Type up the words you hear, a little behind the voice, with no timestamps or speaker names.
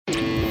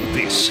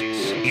This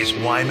is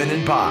Wyman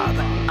and Bob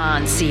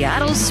on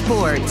Seattle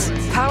Sports,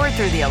 powered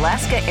through the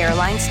Alaska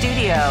Airlines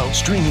studio.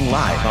 Streaming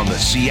live on the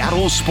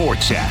Seattle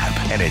Sports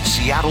app and at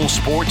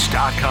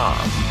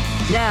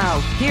seattlesports.com.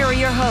 Now, here are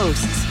your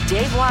hosts,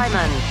 Dave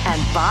Wyman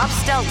and Bob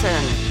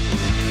Stelton.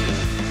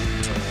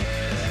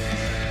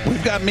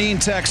 We've got mean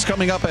text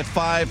coming up at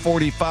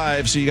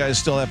 5:45, so you guys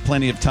still have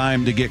plenty of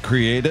time to get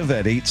creative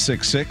at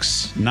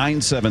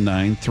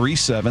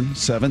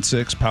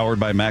 866-979-3776, powered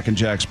by Mac and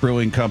Jack's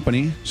Brewing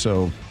Company.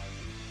 So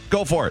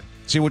go for it.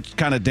 See what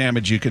kind of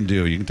damage you can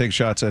do. You can take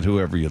shots at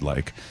whoever you'd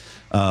like.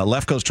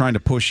 Lefko's trying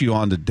to push you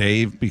on to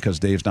Dave because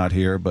Dave's not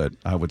here, but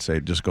I would say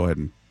just go ahead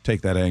and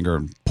take that anger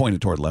and point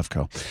it toward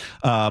Lefko.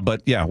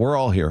 But, yeah, we're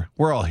all here.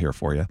 We're all here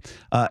for you.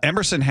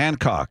 Emerson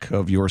Hancock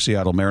of your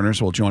Seattle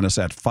Mariners will join us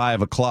at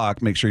 5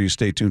 o'clock. Make sure you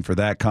stay tuned for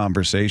that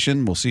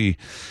conversation. We'll see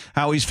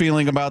how he's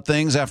feeling about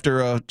things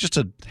after just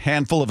a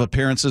handful of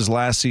appearances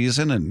last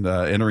season and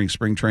entering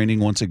spring training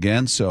once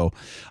again. So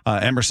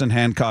Emerson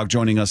Hancock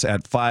joining us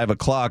at 5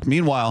 o'clock.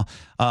 Meanwhile,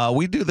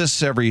 we do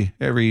this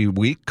every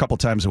week, a couple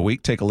times a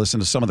week. Take a listen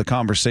to some of the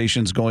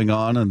conversations going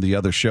on and the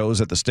other shows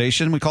at the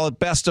station. We call it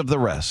Best of the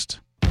Rest.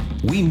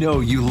 We know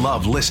you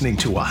love listening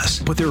to us,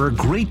 but there are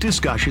great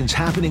discussions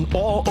happening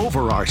all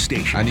over our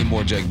station. I need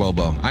more Jake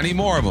Bobo. I need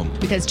more of them.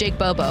 Because Jake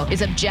Bobo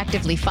is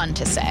objectively fun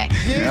to say.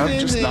 Yeah, I'm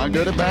just not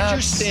good at that.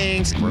 Just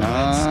stinks.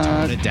 Let's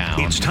tone it down.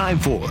 It's time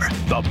for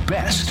the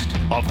Best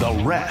of the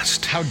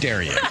Rest. How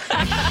dare you?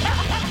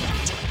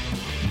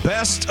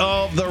 Best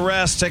of the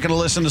Rest. Taking a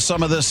listen to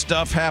some of this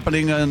stuff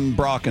happening in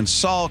Brock and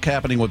Salk,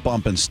 happening with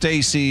Bump and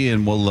Stacy,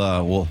 and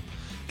we'll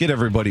get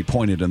everybody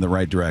pointed in the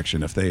right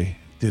direction if they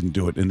didn't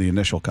do it in the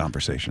initial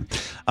conversation.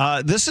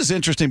 This is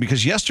interesting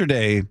because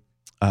yesterday,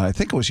 I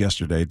think it was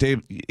yesterday,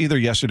 Dave, either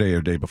yesterday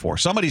or day before,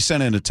 somebody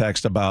sent in a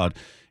text about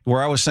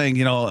where I was saying,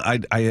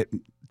 I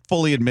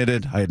fully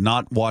admitted I had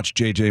not watched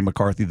JJ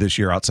McCarthy this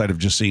year outside of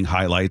just seeing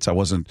highlights. I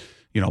wasn't,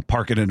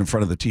 parking it in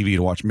front of the TV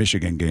to watch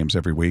Michigan games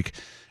every week.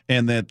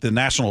 And that the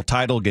national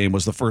title game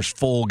was the first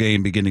full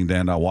game beginning to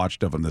end I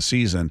watched of in the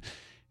season.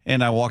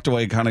 And I walked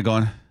away kind of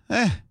going,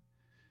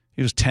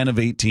 He was 10 of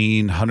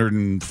 18,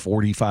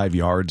 145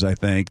 yards, I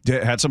think.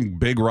 Had some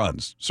big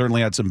runs.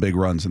 Certainly had some big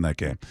runs in that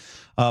game.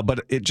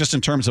 But just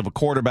in terms of a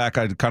quarterback,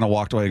 I kind of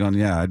walked away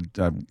going, I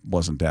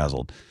wasn't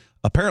dazzled.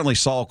 Apparently,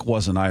 Salk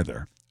wasn't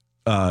either.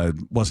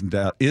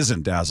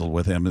 Isn't dazzled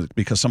with him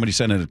because somebody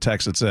sent in a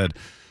text that said,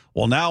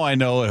 well, now I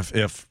know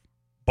if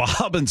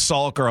Bob and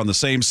Salk are on the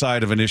same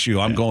side of an issue,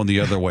 I'm going the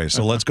other way.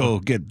 So let's go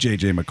get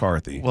JJ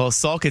McCarthy. Well,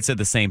 Salk had said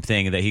the same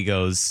thing, that he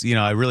goes,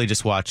 I really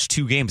just watched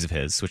 2 games of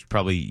his, which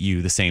probably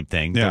the same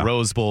thing, the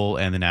Rose Bowl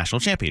and the National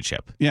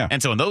Championship. Yeah.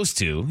 And so in those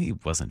 2, he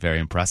wasn't very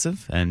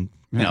impressive. And,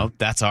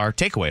 that's our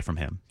takeaway from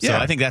him. So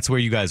I think that's where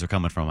you guys are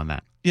coming from on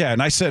that. Yeah,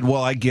 and I said,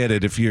 well, I get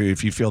it if you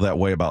feel that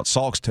way about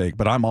Salk's take,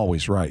 but I'm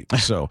always right.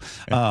 So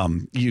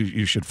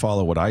you should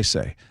follow what I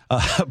say.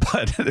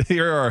 But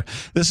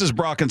this is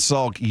Brock and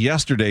Salk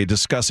yesterday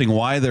discussing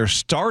why they're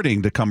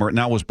starting to come around.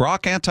 Now, was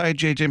Brock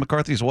anti-JJ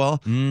McCarthy as well?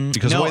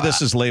 Because the way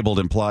this is labeled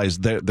implies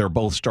they're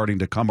both starting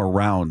to come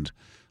around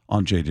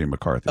on JJ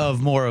McCarthy.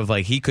 Of more of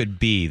like he could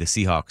be the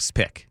Seahawks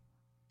pick.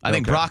 I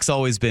think Brock's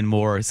always been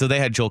more. So they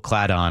had Joel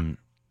Klatt on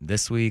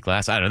this week,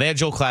 I don't know. They had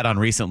Joel Klatt on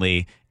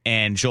recently.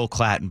 And Joel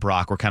Klatt and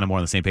Brock were kind of more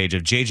on the same page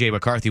of JJ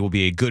McCarthy will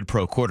be a good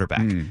pro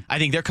quarterback. I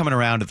think they're coming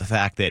around to the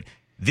fact that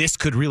this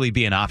could really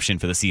be an option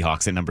for the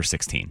Seahawks at number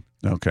 16.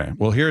 Okay.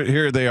 Well,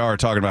 here they are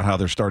talking about how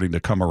they're starting to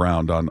come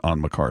around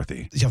on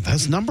McCarthy. Yeah,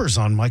 those numbers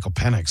on Michael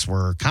Penix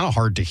were kind of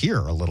hard to hear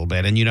a little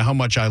bit. And you know how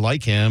much I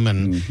like him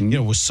and,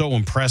 was so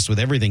impressed with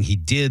everything he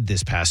did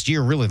this past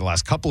year, really the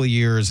last couple of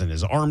years, and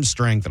his arm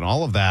strength and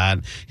all of that,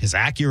 his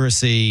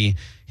accuracy,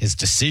 his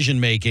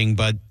decision-making.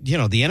 But, the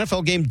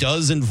NFL game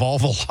does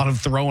involve a lot of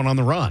throwing on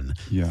the run.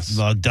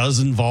 Yes. Does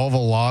involve a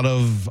lot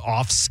of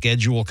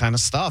off-schedule kind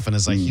of stuff. And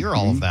as I hear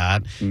all of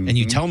that, and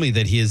you tell me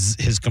that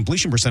his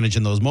completion percentage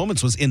in those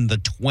moments was in the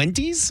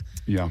 20s?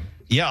 Yeah.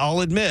 Yeah, I'll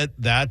admit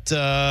that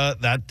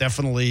that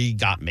definitely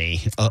got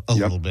me a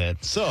little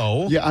bit.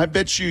 So yeah, I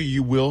bet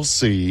you will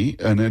see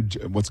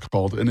what's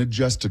called an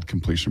adjusted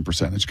completion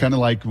percentage, kind of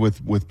like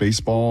with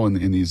baseball and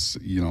in these,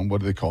 what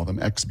do they call them?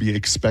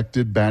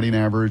 Expected batting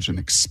average and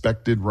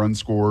expected run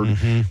scored.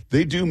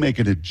 They do make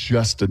an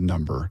adjusted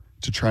number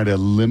to try to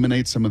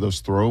eliminate some of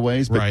those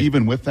throwaways. But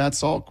even with that,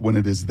 Salk, when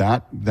it is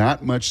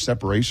that much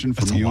separation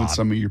from you and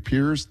some of your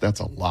peers,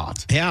 that's a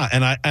lot. Yeah,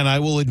 and I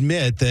will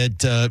admit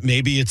that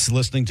maybe it's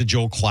listening to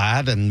Joel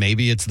Klatt and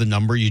maybe it's the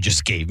number you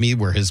just gave me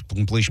where his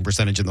completion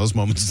percentage in those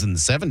moments is in the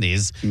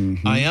 70s.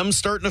 I am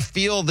starting to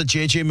feel the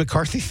JJ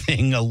McCarthy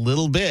thing a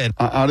little bit.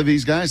 Out of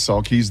these guys,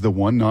 Salk, he's the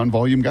one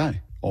non-volume guy.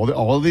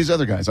 All of these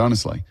other guys,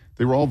 honestly.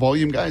 They were all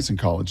volume guys in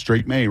college.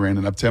 Drake May ran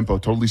an up-tempo,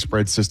 totally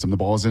spread system. The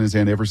ball is in his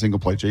hand every single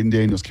play. Jaden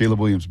Daniels, Caleb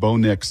Williams, Bo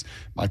Nix,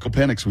 Michael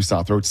Penix, we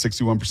saw throw it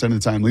 61% of the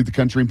time. Lead the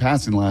country in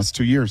passing the last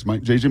 2 years.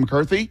 JJ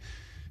McCarthy,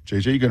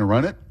 JJ, you're going to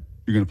run it.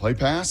 You're going to play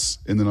pass.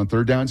 And then on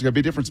third downs, you got to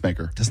be a difference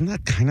maker. Doesn't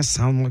that kind of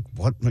sound like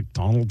what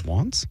McDonald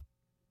wants?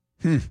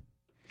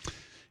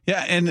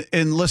 Yeah,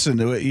 and listen,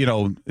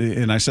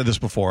 and I said this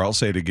before, I'll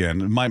say it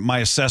again. My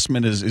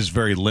assessment is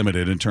very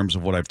limited in terms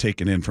of what I've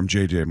taken in from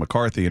JJ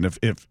McCarthy, and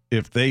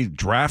if they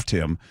draft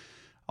him,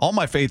 all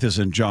my faith is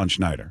in John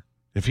Schneider.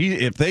 If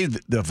they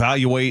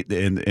evaluate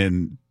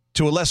and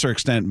to a lesser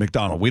extent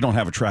McDonald, we don't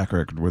have a track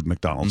record with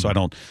McDonald, so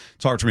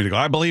it's hard for me to go,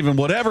 I believe in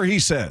whatever he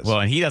says. Well,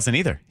 and he doesn's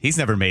either. He's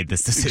never made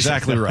this decision.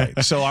 Exactly right.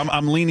 So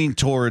I'm leaning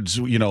towards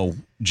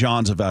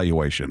John's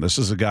evaluation. This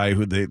is a guy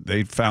who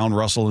they found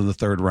Russell in the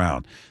third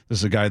round. This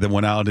is a guy that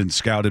went out and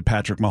scouted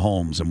Patrick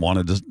Mahomes and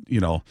wanted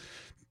to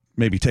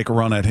maybe take a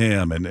run at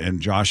him, and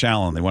Josh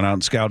Allen. They went out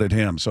and scouted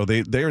him. So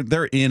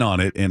they're in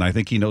on it, and I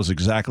think he knows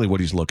exactly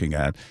what he's looking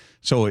at.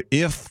 So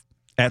if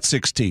at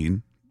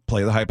 16,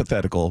 play the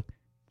hypothetical,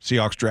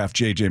 Seahawks draft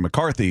JJ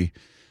McCarthy,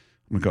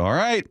 I'm going to go, all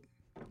right,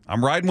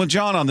 I'm riding with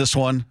John on this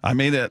one. I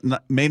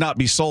may not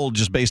be sold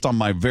just based on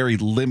my very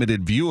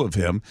limited view of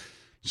him.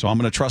 So I'm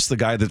going to trust the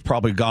guy that's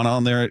probably gone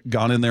in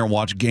there and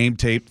watched game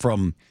tape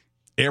from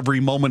every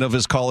moment of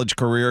his college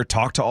career,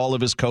 talked to all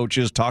of his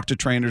coaches, talked to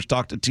trainers,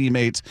 talked to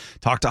teammates,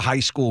 talked to high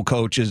school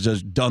coaches,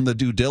 just done the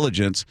due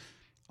diligence.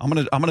 I'm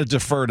going to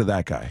defer to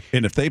that guy.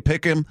 And if they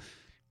pick him,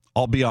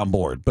 I'll be on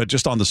board. But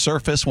just on the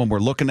surface, when we're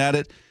looking at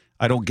it,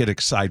 I don't get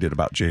excited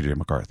about JJ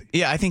McCarthy.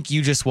 Yeah, I think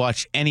you just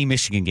watch any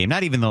Michigan game,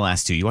 not even the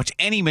last two. You watch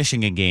any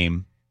Michigan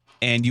game,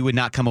 and you would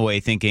not come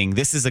away thinking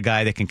this is a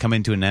guy that can come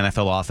into an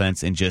NFL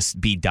offense and just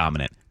be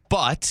dominant.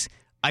 But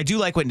I do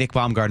like what Nick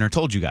Baumgartner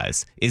told you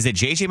guys, is that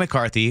JJ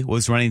McCarthy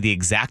was running the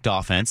exact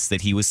offense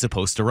that he was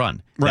supposed to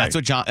run. Right. That's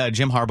what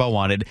Jim Harbaugh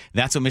wanted.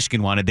 That's what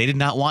Michigan wanted. They did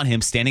not want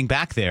him standing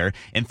back there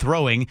and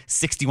throwing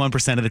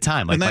 61% of the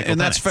time. And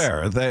that's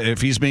fair.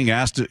 If he's being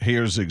asked,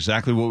 here's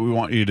exactly what we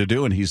want you to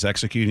do, and he's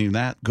executing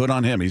that, good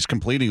on him. He's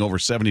completing over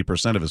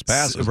 70% of his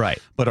passes. Right.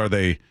 But are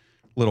they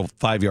little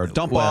 5-yard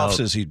dump-offs?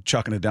 Is he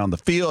chucking it down the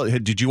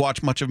field? Did you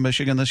watch much of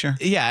Michigan this year?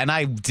 Yeah, and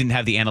I didn't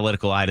have the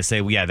analytical eye to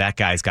say, well, yeah, that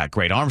guy's got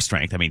great arm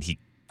strength. I mean, he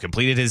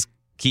completed his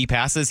key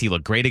passes. He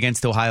looked great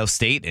against Ohio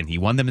State, and he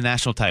won them the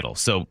national title.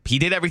 So he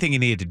did everything he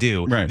needed to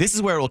do. Right. This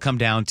is where it will come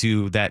down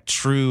to that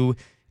true,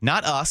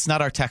 not us,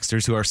 not our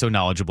texters who are so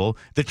knowledgeable,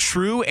 the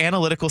true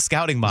analytical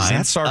scouting minds. Is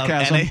that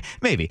sarcasm?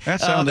 Maybe.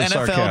 That sounded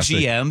NFL sarcastic.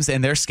 GMs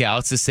and their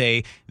scouts to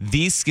say,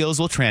 these skills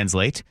will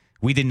translate.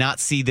 We did not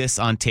see this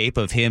on tape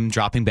of him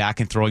dropping back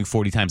and throwing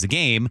 40 times a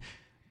game,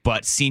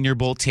 but Senior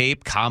Bowl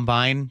tape,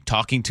 Combine,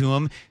 talking to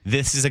him,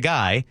 this is a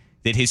guy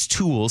that his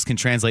tools can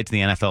translate to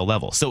the NFL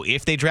level. So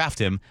if they draft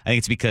him, I think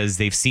it's because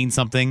they've seen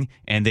something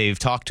and they've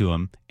talked to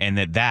him, and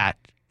that,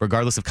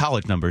 regardless of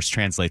college numbers,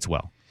 translates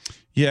well.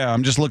 Yeah,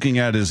 I'm just looking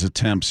at his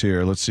attempts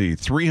here. Let's see,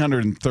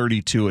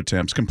 332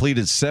 attempts,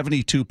 completed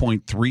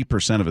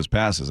 72.3% of his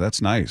passes.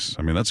 That's nice.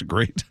 I mean, that's a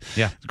great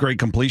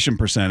completion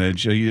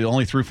percentage. He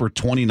only threw for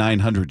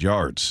 2,900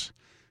 yards.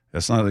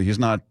 That's not.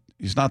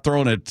 He's not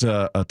throwing it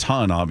a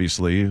ton,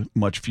 obviously.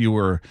 Much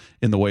fewer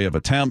in the way of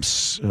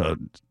attempts,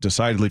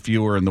 decidedly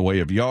fewer in the way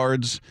of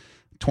yards.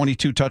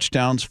 22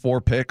 touchdowns, 4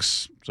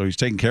 picks. So he's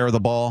taking care of the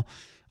ball.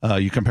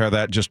 You compare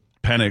that, just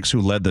Penix, who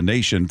led the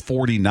nation,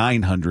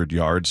 4,900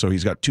 yards. So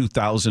he's got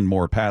 2,000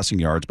 more passing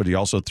yards, but he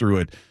also threw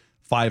it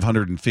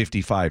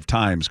 555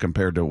 times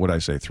compared to, what I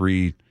say,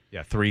 3?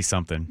 Yeah, 3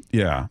 something.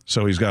 Yeah,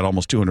 so he's got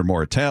almost 200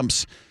 more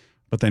attempts.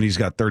 But then he's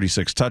got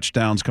 36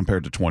 touchdowns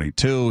compared to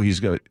 22. He's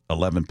got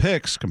 11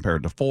 picks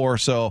compared to 4.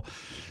 So,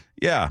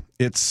 yeah,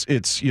 it's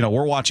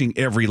we're watching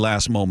every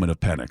last moment of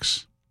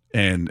Penix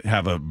and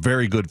have a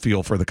very good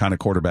feel for the kind of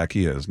quarterback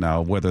he is. Now,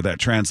 whether that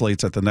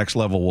translates at the next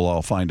level, we'll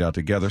all find out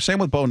together. Same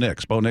with Bo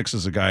Nix. Bo Nix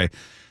is a guy,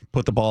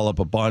 put the ball up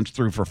a bunch,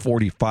 threw for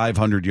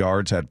 4,500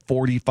 yards, had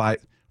 45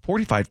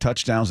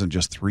 touchdowns and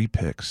just 3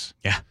 picks.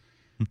 Yeah.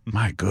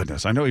 My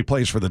goodness. I know he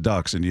plays for the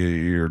Ducks, and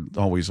you're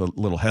always a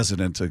little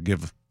hesitant to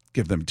give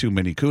them too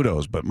many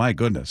kudos, but my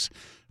goodness,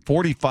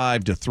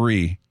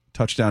 45-3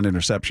 touchdown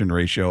interception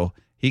ratio.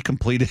 He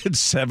completed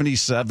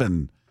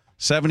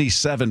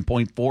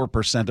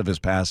 77.4% of his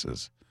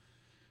passes.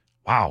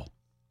 Wow,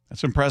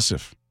 that's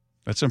impressive.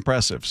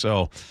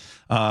 So,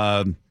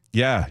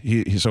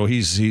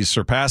 he's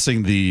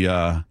surpassing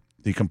the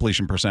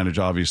completion percentage,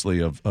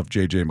 obviously, of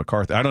JJ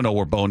McCarthy. I don't know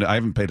where I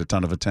haven't paid a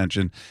ton of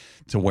attention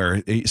to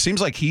where it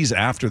seems like he's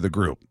after the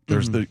group.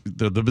 There's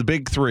the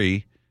big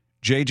 3.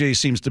 JJ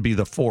seems to be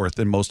the 4th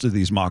in most of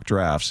these mock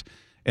drafts.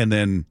 And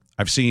then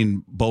I've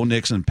seen Bo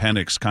Nix and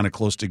Penix kind of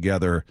close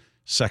together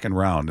second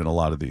round in a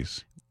lot of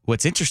these.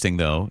 What's interesting,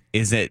 though,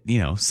 is that,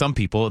 some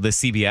people, the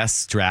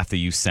CBS draft that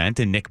you sent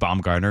and Nick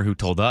Baumgartner, who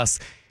told us,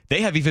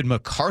 they have even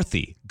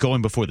McCarthy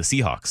going before the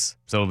Seahawks.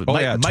 So it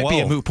might be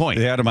a moot point.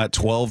 They had him at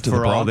 12 to the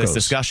for Broncos. All this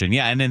discussion.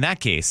 Yeah, and in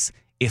that case,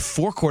 if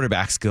 4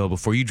 quarterbacks go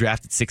before you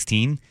draft at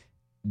 16,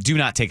 do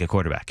not take a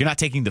quarterback. You're not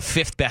taking the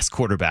 5th best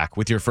quarterback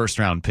with your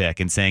first-round pick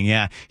and saying,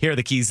 yeah, here are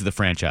the keys to the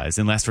franchise,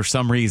 unless for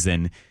some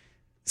reason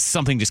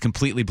something just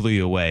completely blew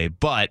you away.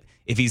 But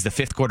if he's the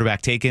 5th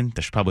quarterback taken,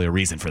 there's probably a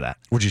reason for that.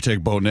 Would you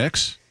take Bo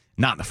Nix?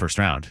 Not in the first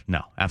round.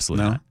 No,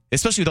 absolutely not.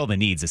 Especially with all the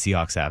needs the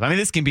Seahawks have. I mean,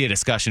 this can be a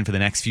discussion for the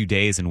next few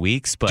days and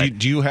weeks. But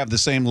do you have the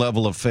same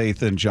level of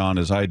faith in John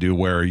as I do,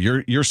 where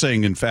you're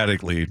saying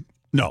emphatically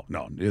No.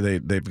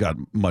 They've got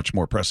much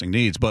more pressing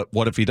needs. But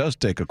what if he does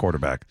take a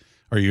quarterback?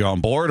 Are you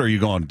on board, or are you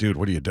going, dude,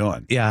 what are you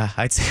doing? Yeah,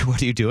 I'd say,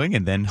 what are you doing?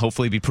 And then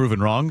hopefully be proven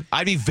wrong.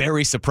 I'd be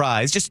very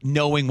surprised, just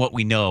knowing what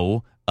we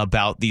know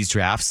about these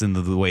drafts and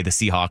the way the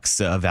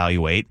Seahawks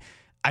evaluate.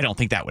 I don't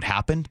think that would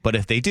happen. But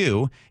if they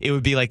do, it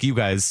would be like you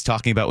guys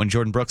talking about when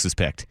Jordan Brooks was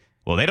picked.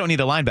 Well, they don't need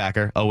a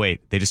linebacker. Oh,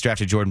 wait, they just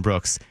drafted Jordan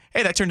Brooks.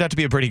 Hey, that turned out to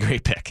be a pretty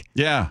great pick.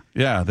 Yeah.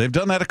 They've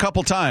done that a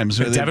couple times.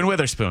 Devin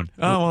Witherspoon.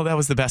 Oh, well, that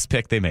was the best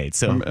pick they made.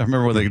 So I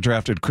remember when they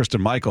drafted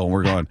Christian Michael, and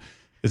we're going,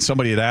 and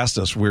somebody had asked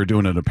us, we were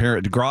doing an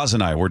appearance, Graz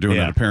and I were doing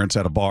an appearance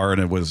at a bar, and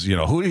it was,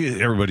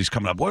 everybody's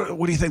coming up, what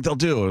do you think they'll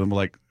do? And I'm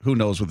like, who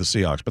knows with the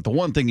Seahawks? But the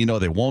one thing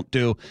they won't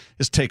do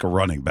is take a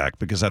running back,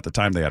 because at the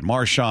time they had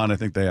Marshawn, I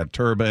think they had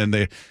Turba, and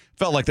they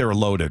felt like they were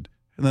loaded.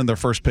 And then their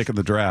first pick of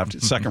the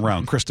draft, second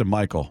round, Christian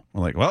Michael.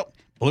 We're like, well,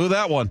 blew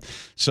that one.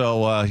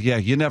 So,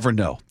 you never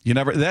know.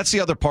 That's the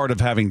other part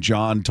of having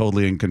John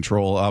totally in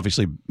control.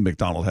 Obviously,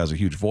 McDonald has a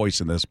huge voice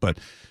in this, but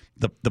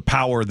the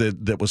power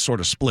that was sort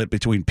of split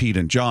between Pete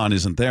and John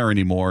isn't there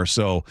anymore.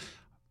 So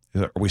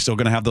are we still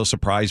going to have those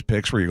surprise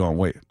picks where you're going,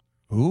 wait,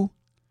 who?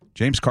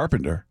 James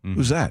Carpenter.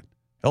 Who's that?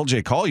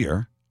 LJ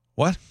Collier.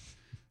 What?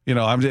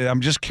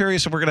 I'm just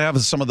curious if we're going to have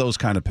some of those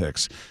kind of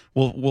picks.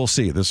 We'll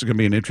see. This is going to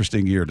be an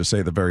interesting year, to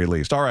say the very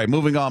least. All right,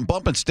 moving on.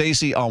 Bump and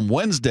Stacy on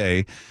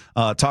Wednesday,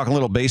 talking a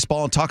little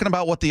baseball and talking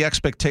about what the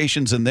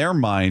expectations in their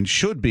mind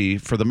should be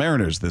for the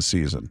Mariners this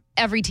season.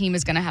 Every team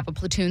is going to have a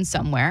platoon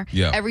somewhere.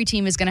 Yeah. Every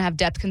team is going to have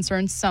depth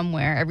concerns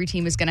somewhere. Every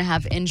team is going to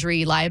have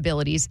injury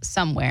liabilities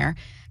somewhere.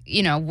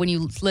 When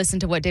you listen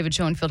to what David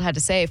Schoenfield had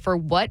to say, for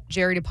what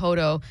Jerry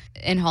Dipoto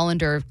and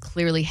Hollander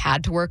clearly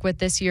had to work with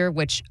this year,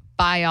 which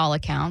by all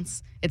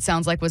accounts, it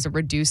sounds like was a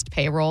reduced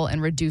payroll and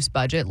reduced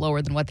budget,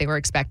 lower than what they were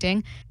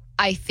expecting.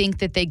 I think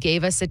that they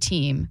gave us a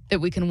team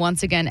that we can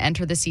once again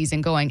enter the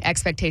season going,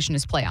 expectation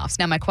is playoffs.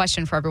 Now, my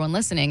question for everyone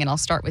listening, and I'll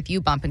start with you,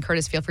 Bump, and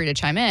Curtis, feel free to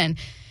chime in.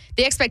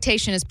 The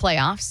expectation is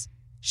playoffs.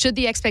 Should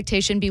the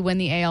expectation be win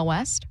the AL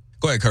West?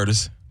 Go ahead,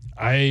 Curtis.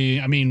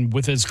 I mean,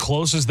 with as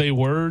close as they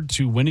were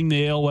to winning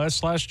the AL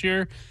West last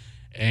year,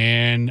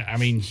 and I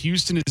mean,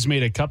 Houston has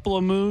made a couple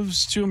of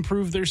moves to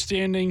improve their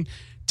standing.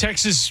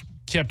 Texas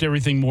kept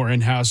everything more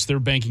in-house. They're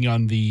banking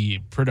on the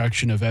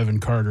production of Evan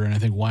Carter and I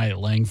think Wyatt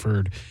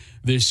Langford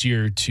this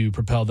year to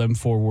propel them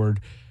forward.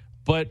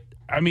 But,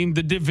 I mean,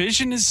 the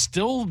division is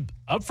still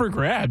up for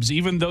grabs,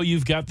 even though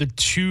you've got the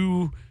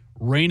two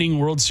reigning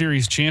World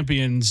Series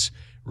champions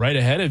right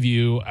ahead of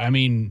you. I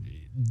mean,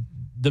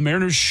 the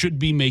Mariners should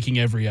be making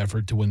every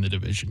effort to win the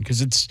division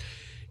because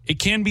it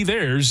can be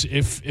theirs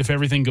if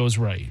everything goes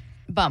right.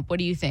 Bump, what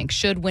do you think?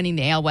 Should winning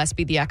the AL West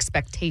be the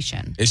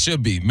expectation? It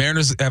should be.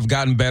 Mariners have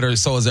gotten better,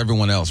 so has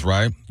everyone else,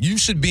 right? You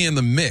should be in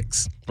the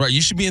mix, right?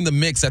 You should be in the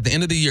mix at the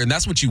end of the year, and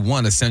that's what you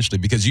want, essentially,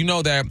 because you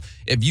know that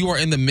if you are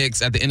in the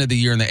mix at the end of the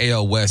year in the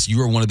AL West,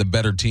 you are one of the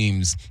better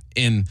teams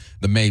in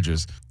the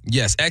majors.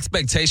 Yes,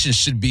 expectations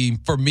should be,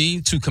 for me,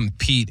 to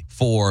compete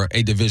for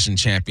a division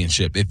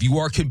championship. If you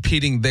are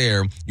competing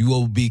there, you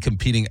will be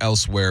competing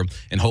elsewhere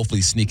and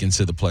hopefully sneak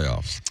into the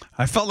playoffs.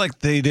 I felt like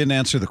they didn't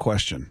answer the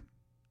question.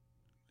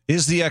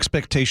 Is the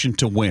expectation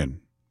to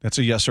win? That's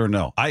a yes or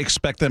no. I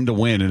expect them to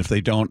win, and if they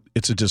don't,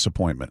 it's a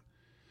disappointment.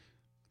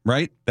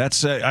 Right?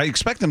 I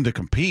expect them to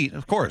compete.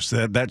 Of course,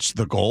 that's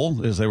the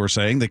goal, as they were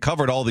saying. They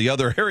covered all the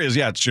other areas.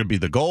 Yeah, it should be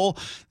the goal.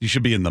 You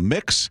should be in the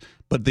mix.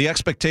 But the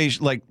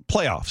expectation, like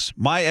playoffs,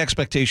 my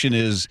expectation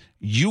is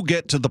you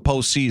get to the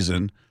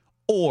postseason,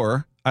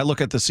 or I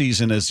look at the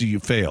season as you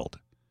failed.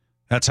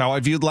 That's how I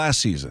viewed last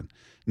season.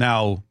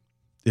 Now,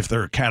 if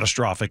there are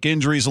catastrophic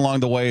injuries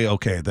along the way,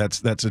 okay,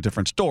 that's a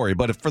different story.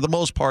 But if for the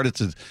most part,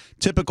 it's a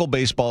typical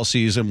baseball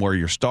season where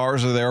your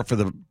stars are there for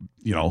the,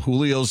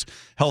 Julio's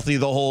healthy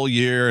the whole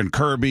year, and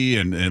Kirby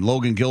and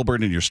Logan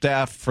Gilbert and your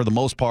staff for the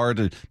most part.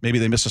 Maybe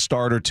they miss a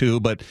start or two,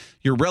 but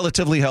you're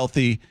relatively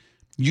healthy.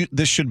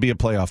 This should be a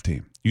playoff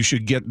team.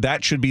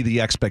 That should be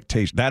the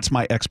expectation. That's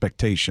my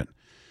expectation.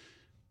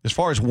 As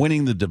far as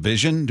winning the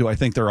division, do I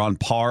think they're on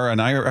par? And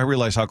I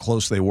realize how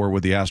close they were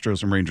with the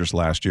Astros and Rangers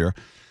last year.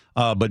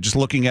 But just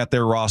looking at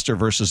their roster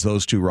versus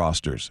those two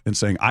rosters and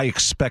saying, I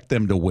expect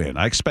them to win.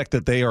 I expect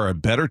that they are a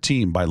better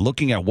team by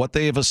looking at what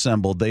they have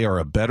assembled. They are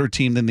a better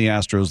team than the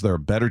Astros. They're a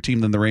better team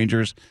than the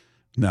Rangers.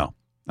 No,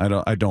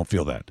 I don't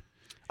feel that.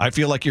 I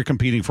feel like you're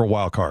competing for a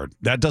wild card.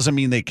 That doesn't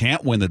mean they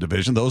can't win the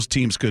division. Those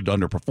teams could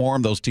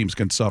underperform. Those teams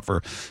can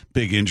suffer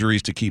big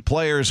injuries to key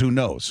players. Who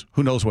knows?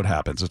 Who knows what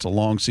happens? It's a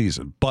long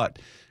season. But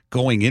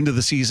going into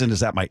the season, is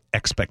that my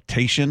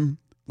expectation?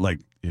 Like,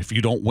 if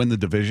you don't win the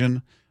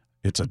division,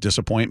 it's a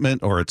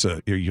disappointment or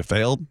you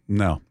failed?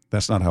 No,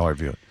 that's not how I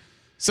view it.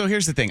 So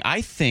here's the thing.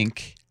 I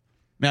think,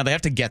 now they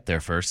have to get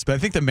there first, but I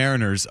think the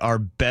Mariners are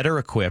better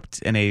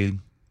equipped and a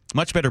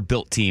much better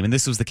built team, and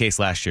this was the case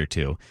last year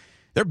too.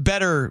 They're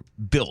better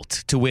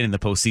built to win in the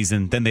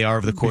postseason than they are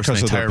over the course of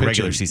the entire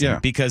regular season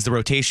because the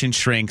rotation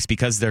shrinks,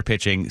 because they're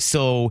pitching.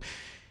 So,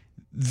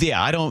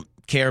 yeah, I don't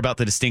care about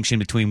the distinction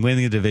between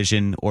winning the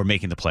division or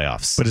making the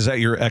playoffs. But is that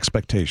your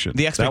expectation?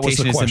 The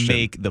expectation is to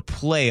make the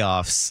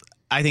playoffs.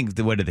 I think,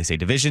 what did they say,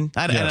 division?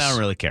 I don't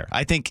really care.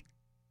 I think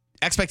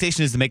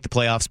expectation is to make the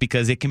playoffs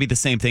because it can be the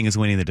same thing as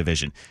winning the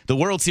division. The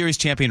World Series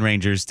champion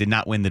Rangers did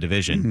not win the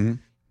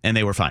division, and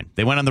they were fine.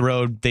 They went on the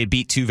road. They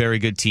beat 2 very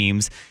good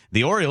teams.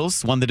 The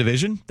Orioles won the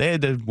division. They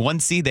had the 1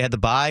 seed. They had the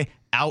bye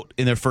out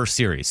in their first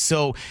series.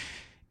 So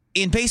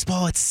in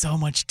baseball, it's so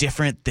much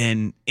different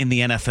than in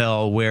the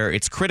NFL where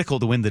it's critical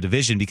to win the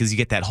division because you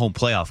get that home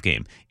playoff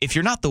game. If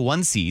you're not the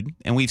 1 seed,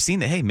 and we've seen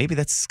that, hey, maybe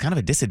that's kind of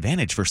a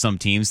disadvantage for some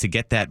teams to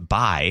get that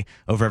bye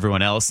over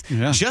everyone else.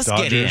 Yeah, just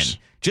Dodgers. Get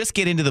in. Just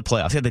get into the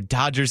playoffs. Yeah, the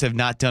Dodgers have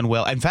not done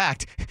well. In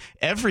fact,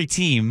 every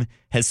team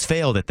has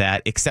failed at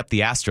that except the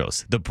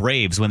Astros. The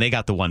Braves, when they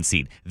got the 1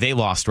 seed, they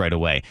lost right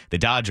away. The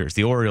Dodgers,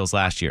 the Orioles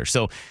last year.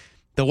 So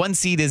the 1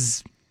 seed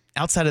is,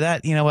 outside of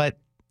that, you know what?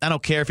 I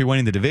don't care if you're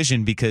winning the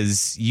division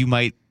because you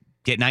might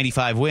get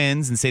 95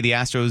 wins and say the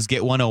Astros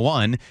get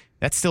 101.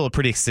 That's still a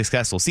pretty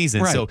successful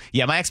season. Right. So,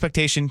 yeah, my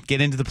expectation,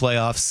 get into the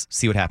playoffs,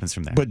 see what happens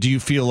from there. But do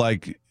you feel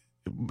like,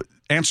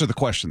 answer the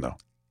question, though.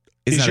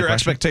 Is your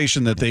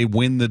expectation that they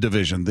win the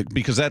division?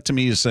 Because that, to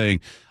me, is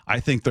saying, I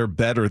think they're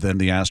better than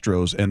the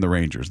Astros and the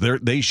Rangers.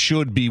 They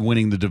should be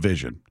winning the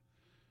division.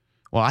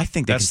 Well, I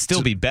think they can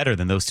still be better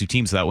than those 2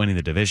 teams without winning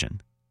the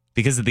division.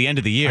 Because at the end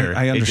of the year,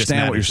 I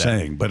understand what you're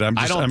saying, but I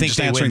don't think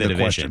they win the division.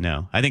 Question.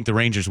 No, I think the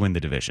Rangers win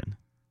the division.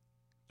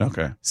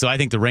 Okay. So I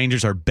think the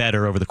Rangers are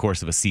better over the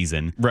course of a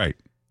season. Right.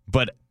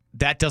 But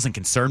that doesn't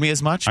concern me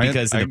as much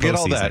because I in the get postseason,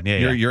 all that.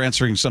 You're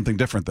answering something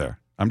different there.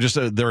 I'm just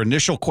their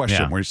initial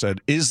question where you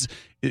said,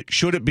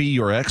 should it be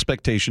your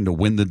expectation to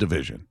win the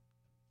division?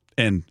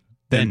 And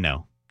then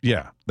no.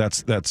 Yeah,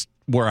 that's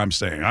where I'm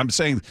saying. I'm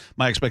saying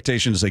my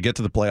expectation is they get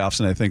to the playoffs,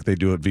 and I think they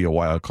do it via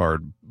wild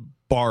card,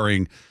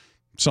 barring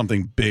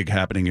something big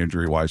happening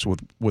injury-wise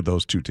with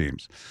those 2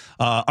 teams.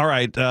 All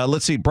right,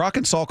 let's see. Brock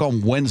and Salk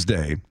on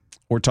Wednesday,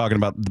 we're talking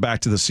about back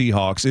to the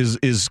Seahawks,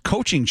 is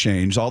coaching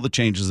change, all the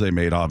changes they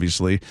made,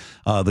 obviously,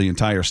 the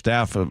entire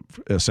staff,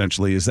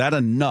 essentially. Is that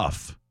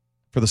enough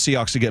for the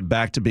Seahawks to get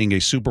back to being a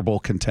Super Bowl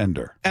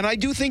contender? And I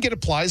do think it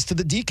applies to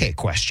the DK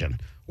question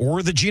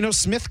or the Geno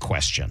Smith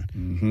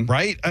question,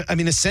 right? I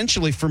mean,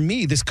 essentially, for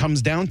me, this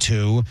comes down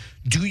to,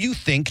 do you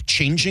think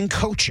changing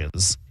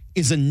coaches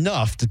is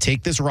enough to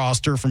take this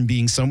roster from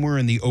being somewhere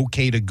in the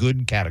okay to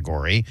good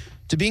category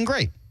to being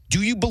great?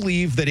 Do you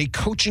believe that a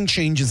coaching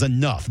change is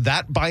enough?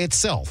 That by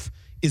itself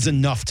is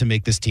enough to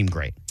make this team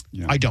great?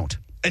 Yeah. I don't.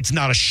 It's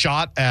not a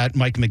shot at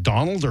Mike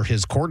McDonald or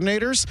his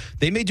coordinators.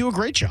 They may do a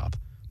great job,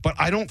 but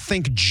I don't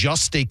think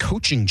just a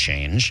coaching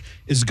change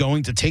is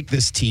going to take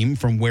this team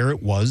from where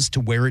it was to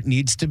where it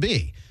needs to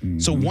be.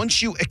 So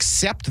once you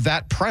accept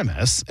that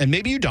premise, and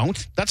maybe you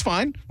don't, that's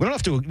fine. We don't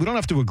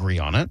have to agree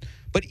on it.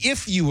 But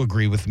if you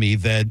agree with me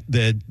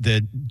that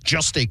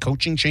just a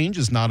coaching change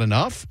is not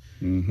enough,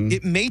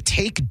 it may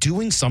take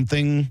doing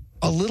something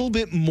a little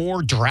bit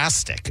more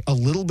drastic, a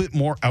little bit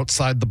more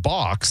outside the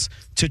box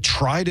to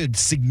try to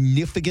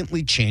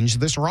significantly change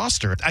this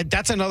roster.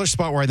 That's another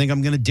spot where I think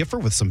I'm going to differ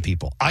with some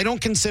people. I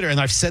don't consider, and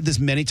I've said this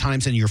many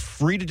times, and you're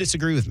free to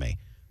disagree with me,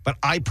 but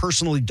I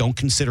personally don't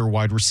consider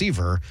wide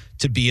receiver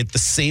to be at the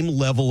same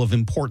level of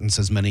importance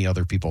as many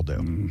other people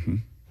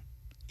do.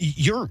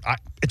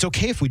 It's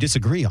okay if we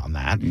disagree on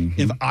that.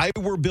 If I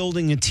were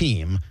building a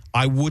team,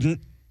 I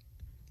wouldn't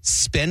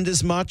spend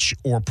as much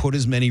or put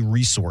as many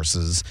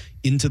resources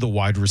into the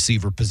wide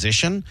receiver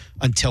position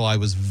until I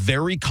was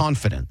very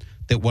confident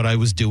that what I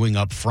was doing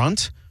up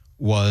front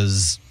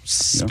was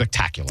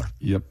spectacular.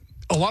 Yep.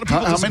 A lot of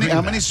people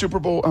how many Super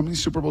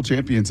Bowl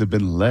champions have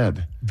been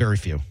led? Very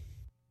few.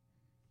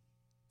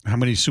 How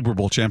many Super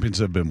Bowl champions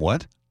have been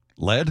what?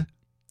 Led?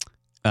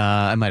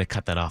 I might have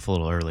cut that off a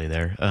little early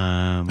there.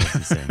 What's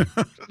he saying?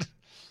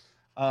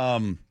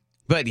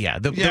 But yeah,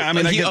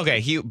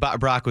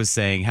 Brock was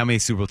saying how many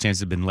Super Bowl champions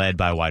have been led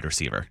by a wide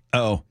receiver.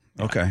 Oh,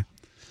 okay.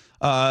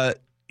 That's,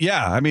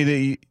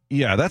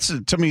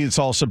 to me, it's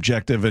all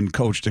subjective and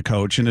coach to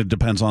coach, and it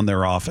depends on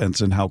their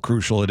offense and how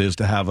crucial it is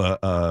to have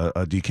a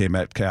DK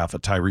Metcalf, a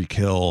Tyreek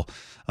Hill,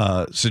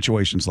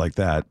 situations like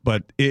that.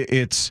 But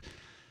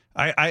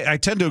I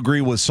tend to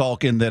agree with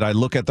Salk in that I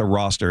look at the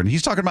roster, and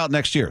he's talking about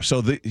next year.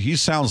 So he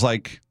sounds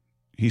like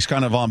he's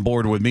kind of on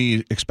board with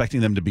me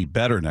expecting them to be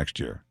better next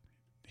year.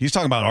 He's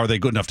talking about, are they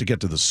good enough to get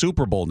to the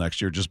Super Bowl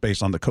next year just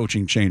based on the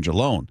coaching change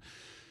alone?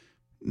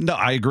 No,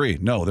 I agree.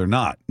 No, they're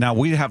not. Now,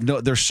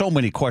 there's so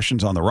many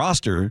questions on the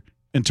roster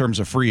in terms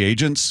of free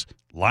agents,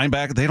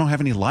 linebacker. They don't have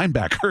any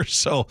linebackers,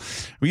 so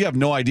we have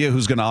no idea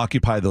who's going to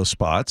occupy those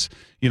spots.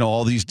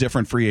 All these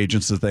different free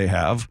agents that they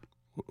have.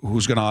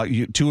 Who's going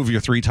to? 2 of your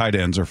 3 tight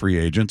ends are free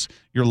agents.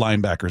 Your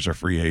linebackers are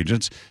free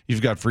agents.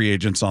 You've got free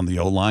agents on the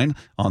O-line,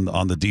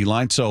 on the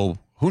D-line. So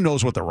who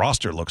knows what the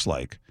roster looks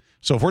like?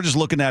 So if we're just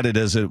looking at it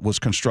as it was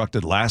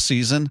constructed last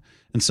season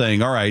and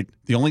saying, all right,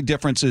 the only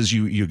difference is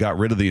you got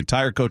rid of the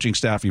entire coaching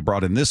staff, you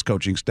brought in this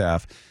coaching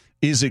staff.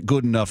 Is it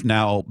good enough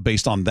now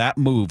based on that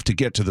move to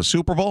get to the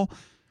Super Bowl?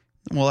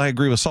 Well, I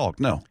agree with Salk.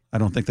 No, I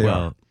don't think they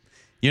are.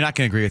 You're not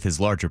going to agree with his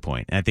larger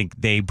point. And I think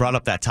they brought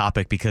up that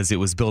topic because it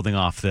was building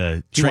off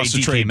the trade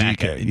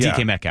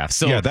DK Metcalf.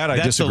 So that I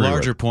that's disagree the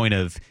larger with. point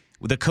of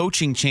the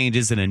coaching change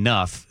isn't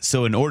enough.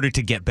 So in order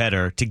to get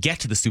better, to get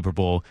to the Super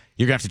Bowl,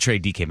 you're going to have to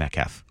trade DK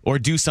Metcalf or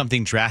do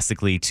something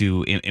drastically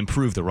to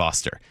improve the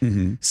roster.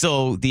 Mm-hmm.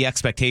 So the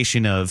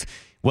expectation of,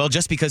 well,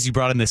 just because you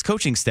brought in this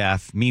coaching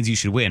staff means you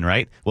should win,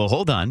 right? Well,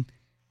 hold on.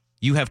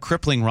 You have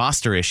crippling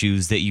roster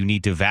issues that you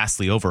need to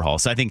vastly overhaul.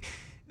 So I think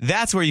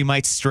that's where you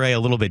might stray a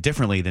little bit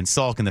differently than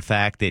Salk in the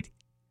fact that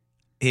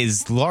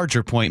his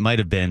larger point might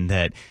have been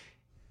that,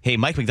 hey,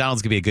 Mike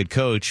Macdonald's going to be a good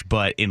coach,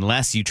 but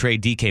unless you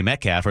trade DK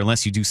Metcalf or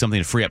unless you do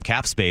something to free up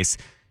cap space,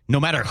 no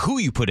matter who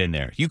you put in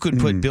there, you could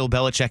put Bill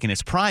Belichick in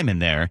his prime in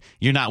there,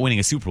 you're not winning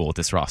a Super Bowl with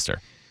this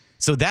roster.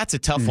 So that's a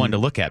tough one to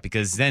look at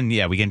because then,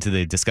 we get into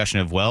the discussion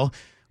of, well,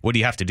 what do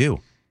you have to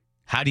do?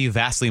 How do you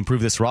vastly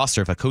improve this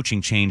roster if a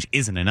coaching change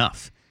isn't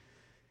enough?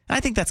 And I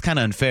think that's kind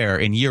of unfair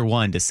in year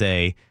one to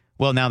say,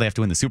 well, now they have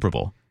to win the Super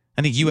Bowl.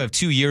 I think you have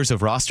 2 years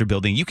of roster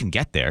building. You can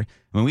get there.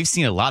 I mean, we've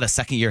seen a lot of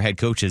second-year head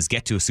coaches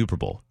get to a Super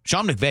Bowl.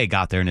 Sean McVay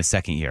got there in his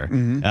second year.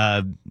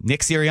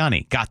 Nick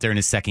Sirianni got there in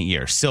his second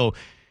year. So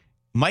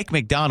Mike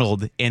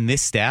Macdonald and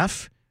this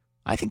staff,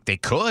 I think they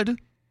could.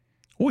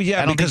 Well,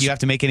 yeah, I don't think you have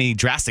to make any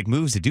drastic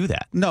moves to do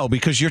that. No,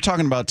 because you're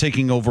talking about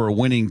taking over a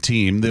winning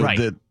team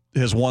that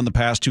has won the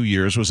past 2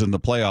 years, was in the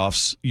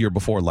playoffs year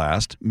before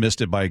last, missed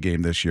it by a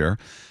game this year.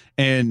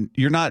 And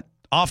you're not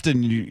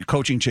often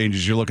coaching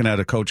changes. You're looking at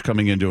a coach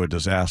coming into a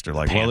disaster.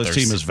 Like, Panthers. well, this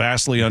team is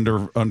vastly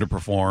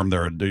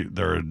underperformed.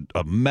 They're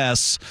a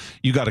mess.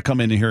 You got to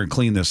come in here and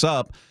clean this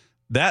up.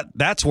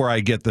 That's where I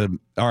get all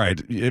right,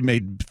 it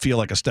may feel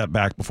like a step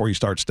back before you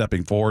start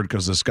stepping forward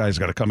because this guy's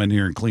got to come in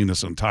here and clean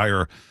this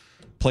entire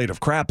plate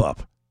of crap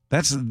up.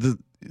 That's the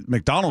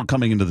McDonald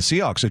coming into the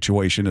Seahawks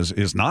situation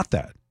is not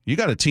that. You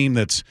got a team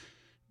that's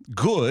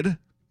good.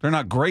 They're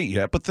not great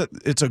yet, but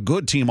it's a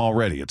good team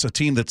already. It's a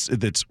team that's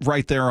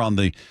right there on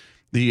the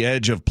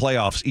edge of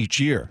playoffs each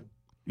year.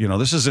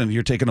 This isn't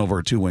you're taking over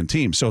a 2-win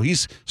team. So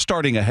he's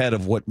starting ahead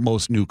of what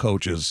most new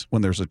coaches,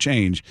 when there's a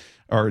change,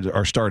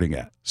 are starting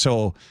at.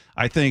 So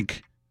I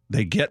think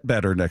they get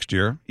better next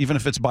year, even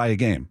if it's by a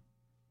game.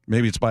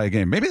 Maybe it's by a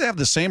game. Maybe they have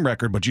the same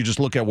record, but you just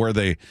look at where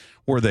they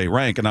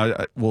rank,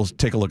 and we'll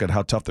take a look at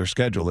how tough their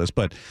schedule is.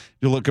 But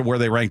you look at where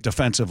they rank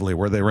defensively,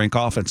 where they rank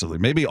offensively.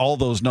 Maybe all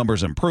those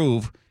numbers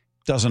improve.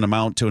 Doesn't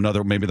amount to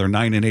another. Maybe they're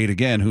 9-8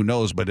 again. Who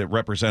knows? But it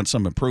represents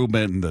some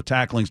improvement, and the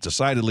tackling's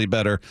decidedly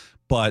better.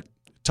 But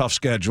tough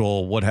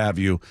schedule, what have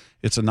you?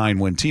 It's a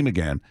 9-win team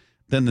again.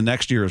 Then the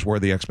next year is where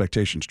the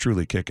expectations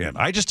truly kick in.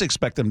 I just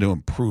expect them to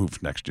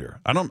improve next year.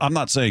 I'm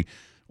not saying,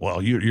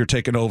 well, you're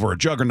taking over a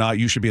juggernaut.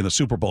 You should be in the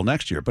Super Bowl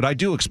next year. But I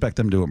do expect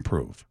them to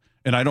improve,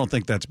 and I don't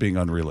think that's being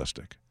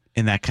unrealistic.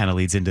 And that kind of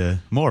leads into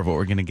more of what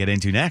we're going to get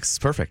into next.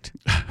 Perfect.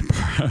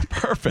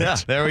 Perfect. Yeah,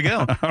 there we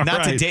go.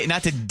 Not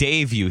to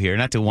Dave you here,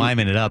 not to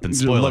Wyman it up and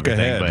spoil look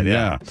everything.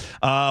 Ahead, but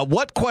yeah.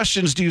 What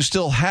questions do you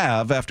still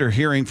have after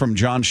hearing from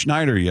John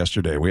Schneider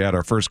yesterday? We had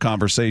our first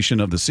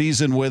conversation of the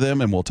season with him,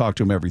 and we'll talk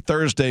to him every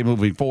Thursday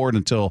moving forward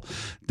until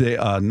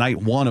night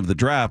one of the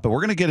draft. But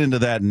we're going to get into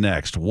that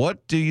next.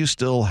 What do you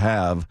still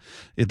have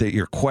that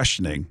you're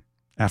questioning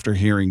after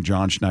hearing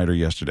John Schneider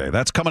yesterday?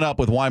 That's coming up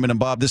with Wyman and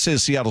Bob. This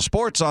is Seattle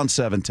Sports on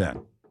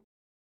 710.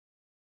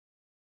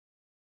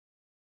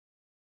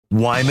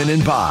 Wyman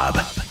and Bob.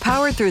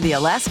 Powered through the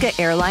Alaska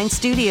Airlines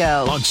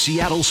Studio. On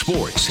Seattle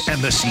Sports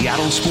and the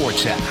Seattle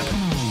Sports app.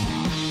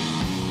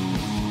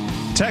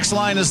 Text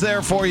line is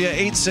there for you,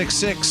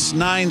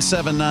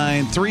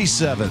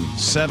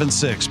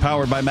 866-979-3776.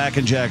 Powered by Mac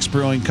and Jack's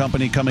Brewing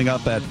Company. Coming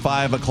up at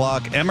 5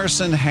 o'clock,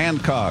 Emerson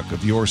Hancock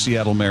of your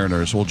Seattle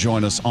Mariners will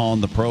join us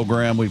on the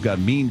program. We've got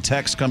mean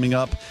text coming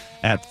up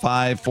at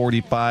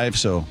 5:45.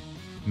 So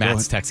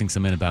Matt's texting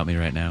some in about me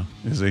right now.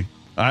 Is he?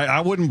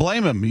 I wouldn't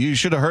blame him. You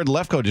should have heard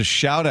Lefko just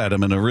shout at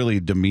him in a really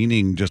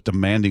demeaning, just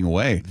demanding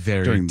way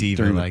during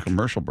the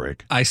commercial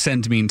break. I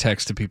send mean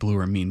texts to people who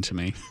are mean to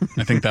me.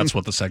 I think that's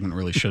what the segment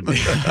really should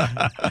be.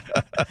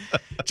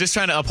 Just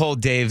trying to uphold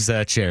Dave's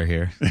chair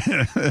here.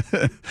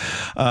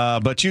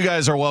 But you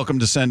guys are welcome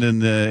to send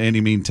in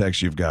any mean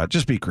text you've got.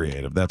 Just be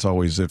creative. That's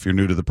always, if you're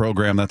new to the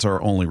program, that's our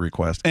only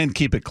request. And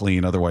keep it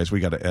clean. Otherwise, we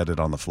got to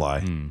edit on the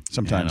fly.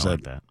 Sometimes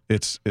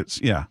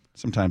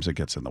sometimes it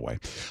gets in the way.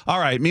 All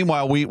right.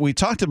 Meanwhile, we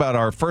talked about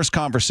our first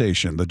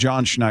conversation. The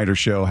John Schneider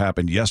show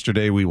happened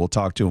yesterday. We will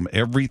talk to him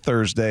every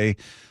Thursday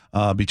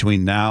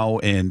between now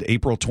and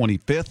April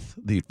 25th,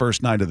 the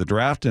first night of the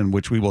draft, in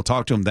which we will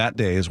talk to him that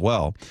day as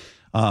well.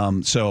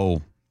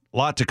 So a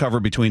lot to cover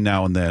between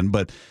now and then.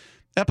 But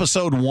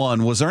episode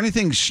 1, was there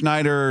anything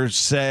Schneider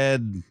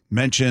said,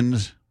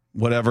 mentioned,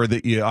 whatever,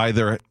 that you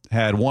either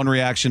had one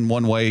reaction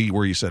one way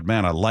where you said,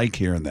 man, I like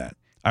hearing that.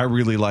 I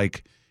really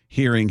like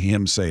hearing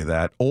him say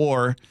that,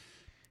 or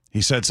he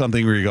said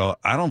something where you go,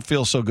 I don't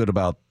feel so good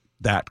about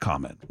that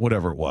comment,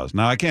 whatever it was.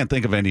 Now, I can't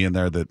think of any in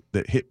there that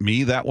hit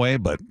me that way,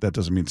 but that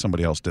doesn't mean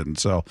somebody else didn't.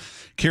 So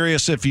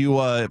curious if you,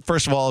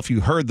 first of all, if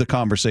you heard the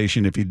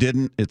conversation. If you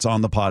didn't, it's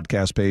on the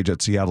podcast page at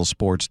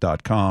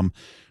seattlesports.com.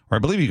 Or I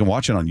believe you can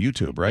watch it on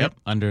YouTube, right? Yep,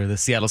 under the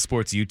Seattle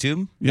Sports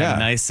YouTube. Yeah.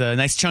 Got a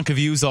nice chunk of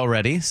views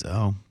already,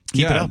 so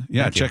keep it up.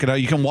 Yeah, check it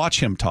out. You can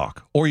watch him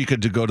talk, or you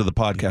could go to the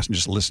podcast and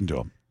just listen to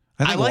him.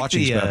 I think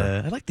watching's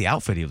better. I like the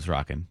outfit he was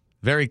rocking.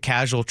 Very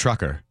casual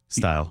trucker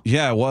style.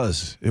 Yeah, it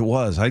was. It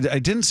was. I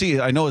didn't see.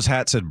 I know his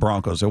hat said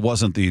Broncos. It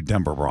wasn't the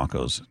Denver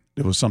Broncos.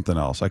 It was something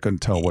else. I couldn't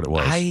tell what it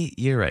was.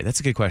 You're right. That's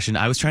a good question.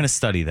 I was trying to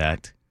study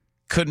that.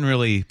 Couldn't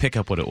really pick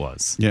up what it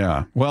was.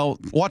 Yeah. Well,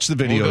 watch the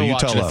video. We'll you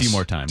watch tell it us a few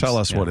more times. Tell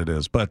us what it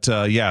is. But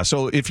yeah,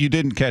 so if you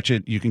didn't catch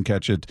it, you can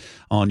catch it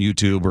on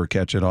YouTube or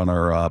catch it on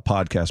our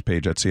podcast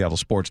page at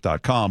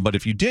seattlesports.com. But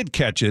if you did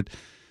catch it,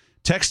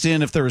 text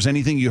in if there was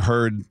anything you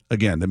heard,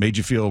 again, that made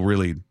you feel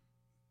really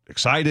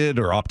excited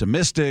or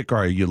optimistic,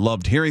 or you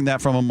loved hearing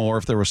that from him, or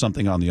if there was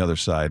something on the other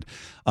side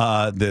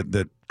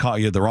that caught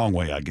you the wrong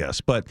way, I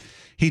guess. But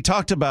he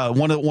talked about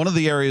one of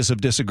the areas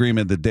of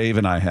disagreement that Dave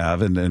and I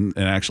have, and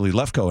actually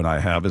Lefko and I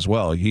have as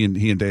well. He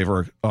and Dave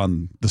are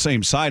on the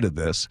same side of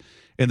this,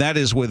 and that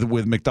is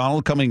with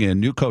McDonald coming in,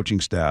 new coaching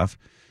staff.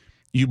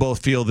 You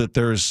both feel that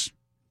there's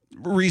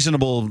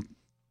reasonable.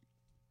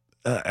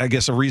 I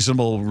guess a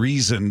reasonable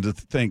reason to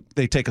think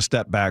they take a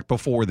step back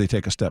before they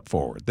take a step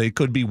forward. They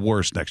could be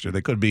worse next year.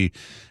 They could be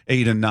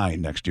 8-9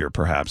 next year,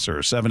 perhaps, or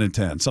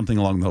 7-10, something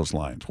along those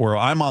lines. Where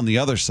I'm on the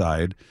other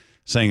side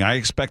saying I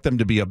expect them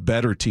to be a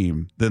better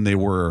team than they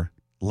were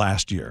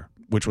last year,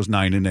 which was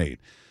 9-8.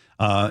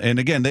 And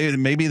again,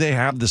 maybe they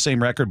have the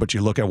same record, but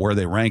you look at where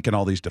they rank in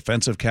all these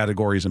defensive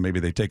categories, and maybe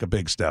they take a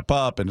big step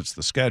up, and it's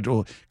the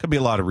schedule. Could be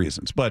a lot of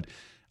reasons, but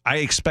I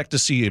expect to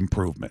see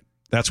improvement.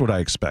 That's what I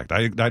expect.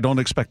 I don't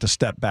expect a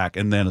step back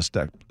and then a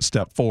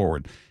step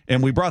forward.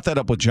 And we brought that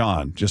up with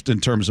John, just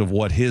in terms of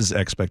what his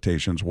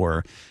expectations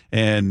were.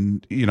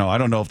 And, I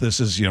don't know if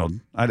this is,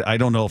 I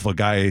don't know if a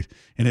guy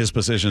in his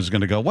position is going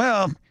to go,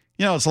 well,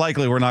 it's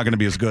likely we're not going to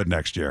be as good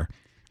next year,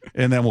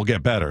 and then we'll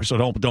get better. So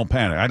don't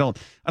panic. I don't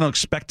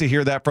expect to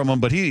hear that from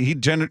him. But he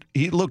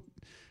looked,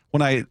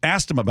 when I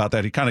asked him about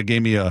that, he kind of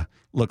gave me a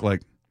look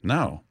like,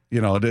 no.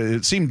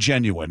 It seemed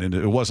genuine, and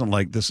it wasn't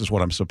like this is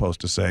what I'm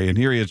supposed to say. And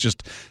here he is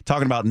just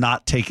talking about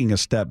not taking a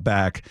step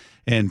back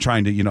and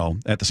trying to,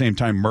 at the same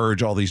time,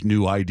 merge all these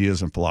new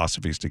ideas and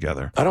philosophies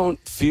together. I don't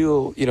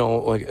feel,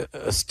 like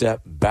a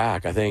step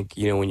back. I think,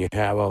 when you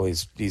have all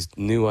these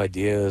new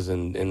ideas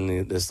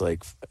and this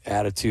like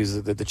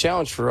attitudes, the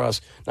challenge for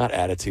us, not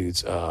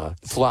attitudes,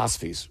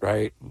 philosophies,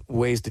 right?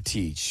 Ways to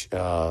teach,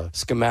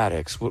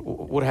 schematics,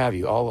 what have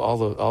you, all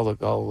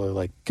the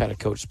like kind of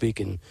coach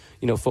speaking,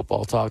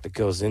 football talk that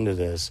goes into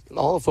this.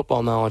 All the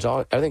football knowledge,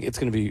 I think it's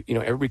going to be,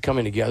 everybody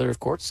coming together. Of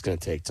course, it's going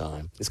to take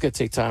time. It's going to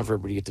take time for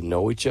everybody to get to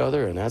know each other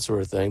and that sort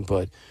of thing.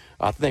 But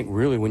I think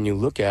really when you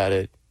look at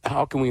it,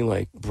 how can we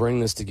like bring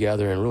this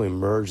together and really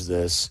merge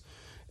this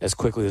as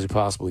quickly as we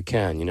possibly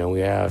can? We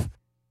have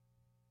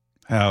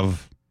I'm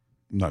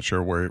not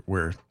sure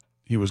where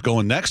he was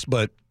going next,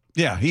 but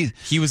yeah,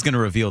 he was going to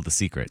reveal the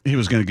secret. He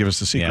was going to give us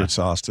the secret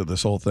sauce to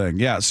this whole thing.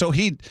 Yeah, so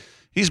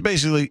he's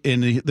basically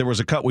there was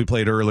a cut we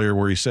played earlier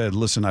where he said,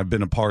 listen, I've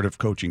been a part of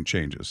coaching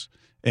changes,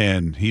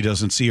 and he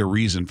doesn't see a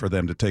reason for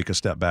them to take a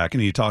step back.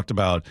 And he talked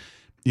about,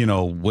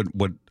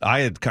 what I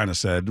had kind of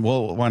said,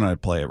 well, why don't I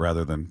play it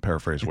rather than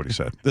paraphrase what he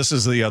said? This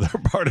is the other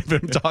part of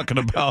him talking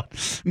about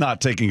not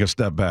taking a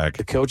step back.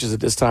 The coaches at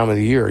this time of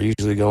the year are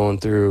usually going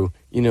through,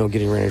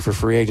 getting ready for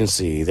free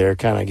agency. They're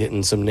kind of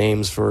getting some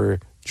names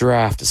for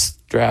draft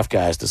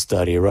guys to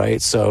study,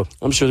 right? So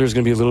I'm sure there's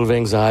going to be a little of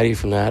anxiety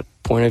from that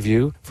point of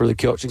view for the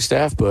coaching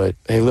staff. But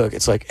hey, look,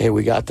 it's like, hey,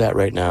 we got that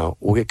right now.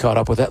 We'll get caught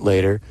up with that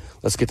later.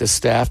 Let's get this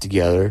staff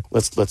together.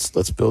 Let's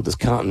build this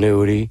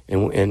continuity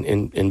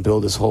and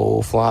build this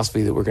whole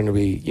philosophy that we're going to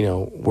be,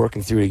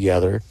 working through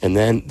together. And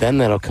then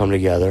that'll come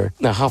together.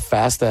 Now, how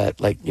fast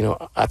that,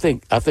 I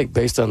think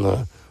based on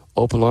the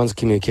open lines of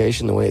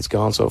communication, the way it's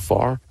gone so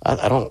far,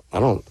 I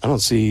don't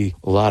see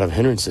a lot of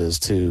hindrances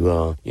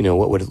to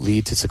what would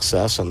lead to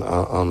success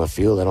on the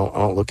field. I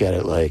don't look at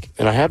it like,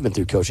 and I have been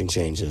through coaching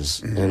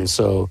changes, and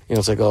so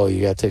it's like, oh,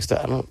 you got to take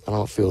steps. I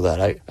don't feel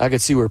that. I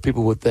could see where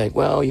people would think,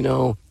 well,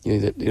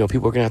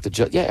 people are gonna have to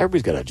adjust. Yeah,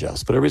 everybody's got to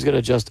adjust, but everybody's got to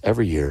adjust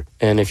every year.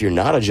 And if you're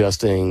not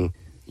adjusting,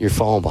 you're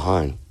falling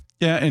behind.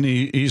 Yeah, and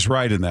he's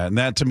right in that. And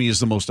that, to me,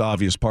 is the most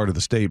obvious part of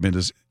the statement,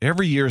 is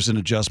every year is an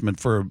adjustment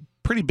for a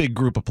pretty big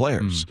group of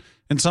players.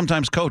 And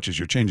sometimes coaches.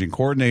 You're changing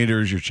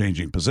coordinators, you're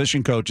changing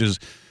position coaches.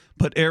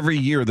 But every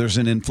year there's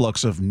an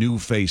influx of new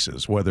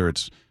faces, whether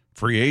it's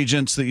free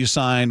agents that you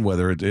sign,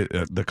 whether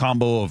the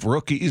combo of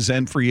rookies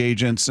and free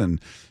agents and,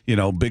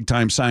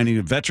 big-time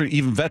signing,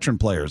 veteran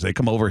players. They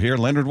come over here.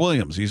 Leonard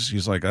Williams,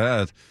 he's like,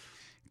 it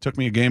took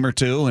me a game or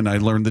two, and I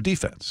learned the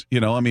defense.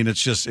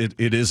 It's just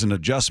it is an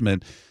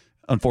adjustment.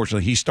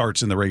 Unfortunately, he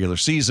starts in the regular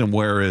season,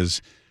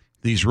 whereas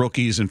these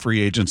rookies and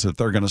free agents that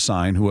they're going to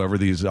sign, whoever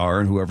these are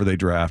and whoever they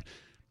draft,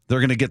 they're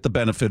going to get the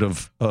benefit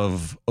of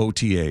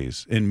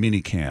OTAs and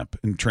mini camp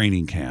and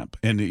training camp.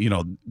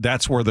 And,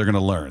 that's where they're going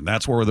to learn.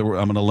 That's where I'm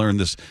going to learn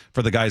this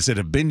for the guys that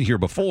have been here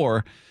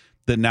before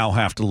that now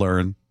have to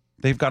learn.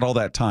 They've got all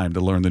that time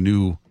to learn the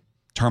new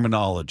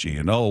terminology.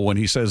 And, when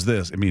he says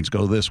this, it means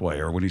go this way.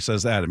 Or when he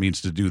says that, it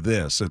means to do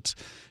this. It's,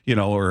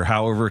 or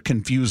however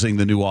confusing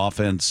the new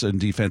offense and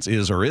defense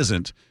is or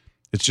isn't,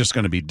 it's just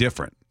going to be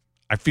different.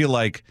 I feel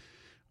like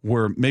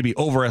we're maybe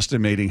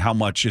overestimating how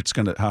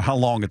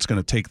long it's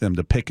gonna take them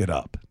to pick it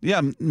up.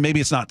 Yeah, maybe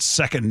it's not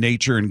second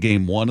nature in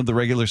game 1 of the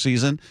regular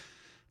season,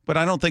 but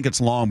I don't think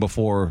it's long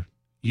before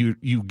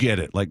you get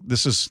it. Like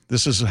this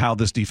is how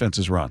this defense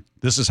is run.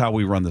 This is how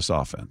we run this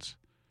offense.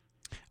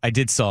 I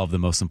did solve the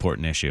most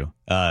important issue.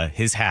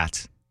 His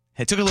hat.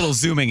 I took a little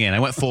zooming in. I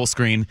went full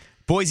screen.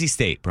 Boise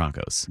State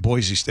Broncos.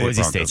 Boise State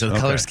Broncos. So the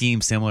color scheme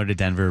similar to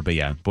Denver, but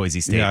yeah, Boise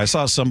State. Yeah, I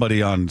saw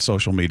somebody on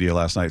social media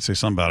last night say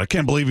something about, I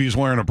can't believe he's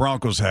wearing a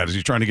Broncos hat. Is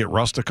he trying to get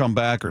Russ to come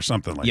back or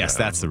something like that? Yes,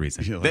 that's the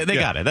reason. They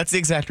got it. That's the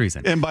exact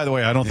reason. And by the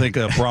way, I don't think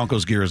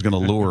Broncos gear is going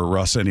to lure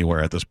Russ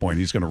anywhere at this point.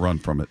 He's going to run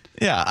from it.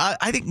 Yeah,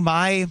 I think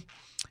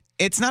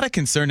it's not a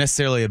concern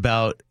necessarily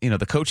about,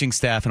 the coaching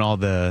staff and all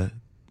the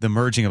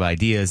merging of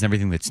ideas and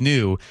everything that's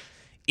new.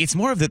 It's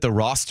more of that the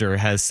roster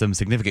has some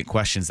significant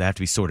questions that have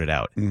to be sorted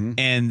out. Mm-hmm.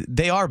 And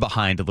they are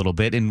behind a little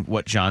bit in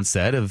what John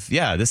said of,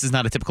 this is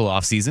not a typical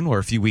offseason. We're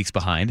a few weeks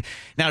behind.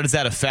 Now, does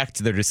that affect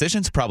their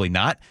decisions? Probably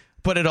not.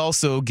 But it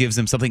also gives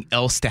them something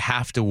else to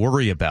have to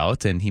worry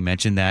about. And he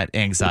mentioned that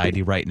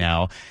anxiety right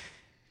now.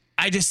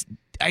 I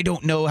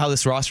don't know how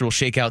this roster will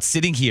shake out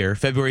sitting here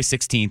February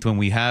 16th when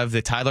we have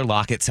the Tyler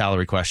Lockett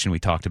salary question we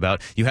talked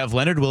about. You have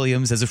Leonard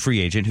Williams as a free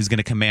agent who's going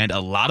to command a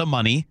lot of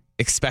money,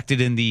 expected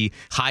in the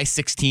high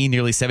 $16,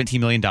 nearly $17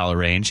 million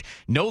range.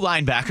 No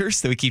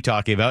linebackers that we keep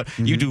talking about.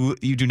 Mm-hmm.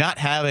 You do not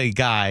have a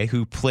guy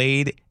who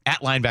played at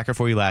linebacker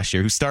for you last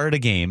year, who started a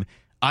game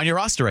on your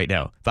roster right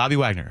now. Bobby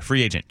Wagner, a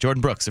free agent.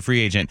 Jordan Brooks, a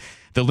free agent.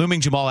 The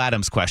looming Jamal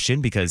Adams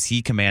question, because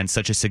he commands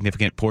such a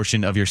significant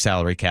portion of your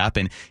salary cap,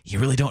 and you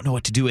really don't know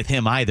what to do with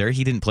him either.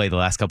 He didn't play the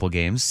last couple of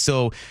games.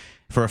 So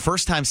for a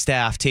first-time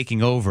staff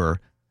taking over,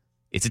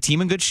 it's a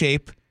team in good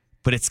shape,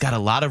 but it's got a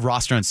lot of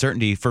roster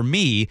uncertainty. For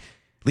me,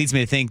 leads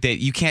me to think that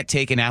you can't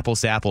take an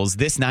apples to apples.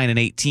 This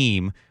 9-8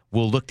 team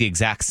will look the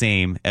exact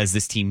same as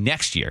this team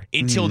next year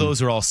until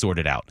those are all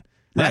sorted out.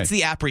 That's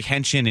the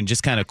apprehension and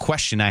just kind of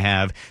question I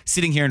have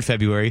sitting here in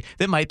February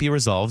that might be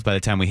resolved by the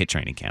time we hit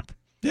training camp.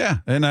 Yeah,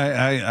 and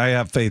I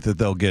have faith that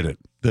they'll get it.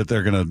 That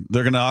they're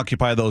gonna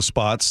occupy those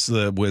spots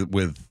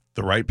with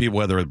the right people,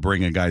 whether it's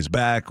bringing guys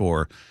back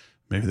or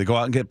maybe they go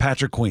out and get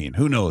Patrick Queen.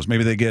 Who knows?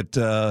 Maybe they get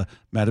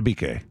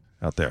Matabike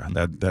out there.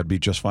 That'd be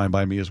just fine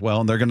by me as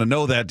well. And they're going to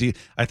know that.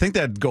 I think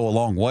that'd go a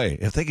long way.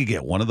 If they could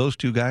get one of those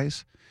two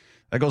guys,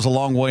 that goes a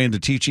long way into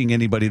teaching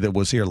anybody that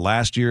was here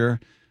last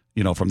year,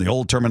 from the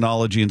old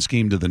terminology and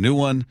scheme to the new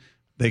one.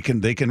 They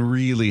can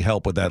really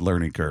help with that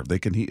learning curve. They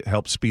can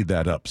help speed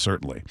that up,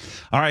 certainly.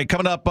 All right,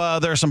 coming up,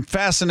 there's a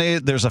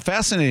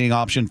fascinating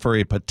option for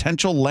a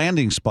potential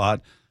landing spot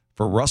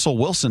for Russell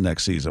Wilson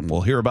next season.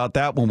 We'll hear about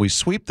that when we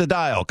sweep the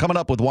dial. Coming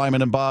up with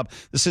Wyman and Bob.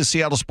 This is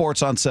Seattle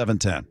Sports on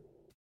 710.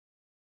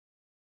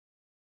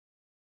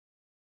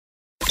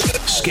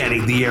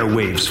 Scanning the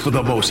airwaves for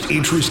the most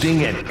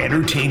interesting and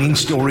entertaining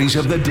stories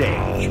of the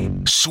day.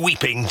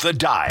 Sweeping the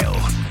dial.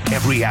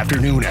 Every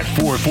afternoon at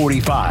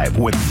 4:45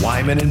 with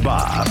Wyman and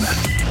Bob.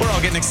 We're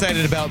all getting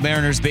excited about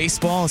Mariners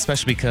baseball,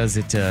 especially because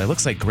it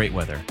looks like great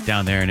weather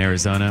down there in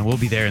Arizona. We'll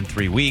be there in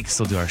 3 weeks.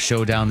 We'll do our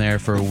show down there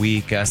for a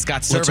week.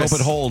 Scott Servais, let's hope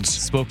it holds.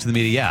 Spoke to the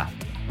media. Yeah.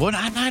 Well,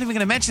 I'm not even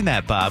going to mention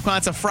that, Bob. Come on,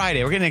 it's a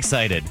Friday. We're getting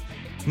excited.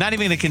 Not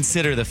even going to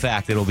consider the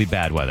fact that it'll be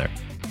bad weather.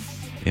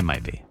 It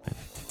might be.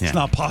 Yeah. It's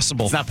not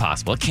possible. It's not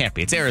possible. It can't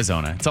be. It's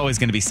Arizona. It's always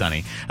going to be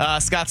sunny.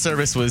 Scott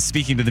Servais was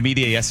speaking to the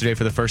media yesterday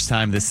for the first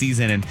time this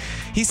season, and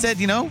he said,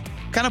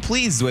 kind of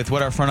pleased with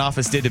what our front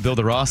office did to build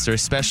a roster,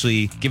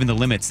 especially given the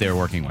limits they were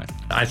working with.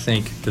 I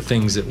think the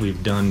things that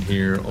we've done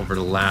here over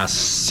the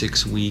last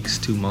 6 weeks,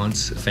 2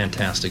 months, a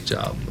fantastic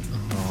job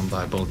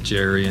by both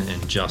Jerry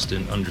and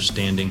Justin,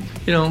 understanding,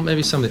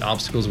 maybe some of the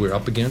obstacles we're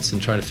up against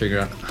and trying to figure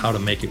out how to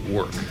make it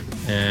work.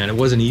 And it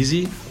wasn't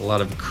easy. A lot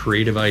of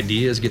creative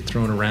ideas get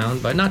thrown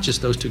around by not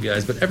just those two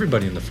guys, but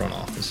everybody in the front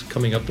office,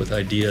 coming up with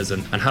ideas on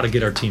how to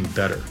get our team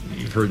better.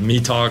 You've heard me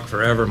talk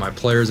forever. My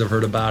players have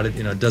heard about it.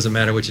 It doesn't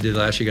matter what you did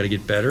last year, you got to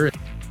get better.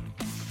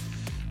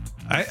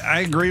 I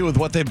agree with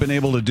what they've been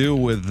able to do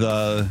with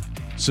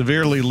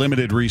severely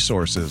limited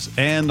resources.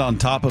 And on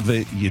top of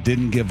it, you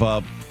didn't give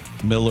up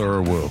Miller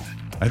or Wu.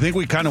 I think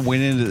we kind of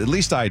went into, at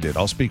least I did,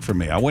 I'll speak for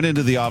me. I went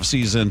into the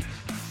offseason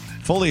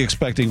fully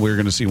expecting we were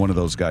going to see one of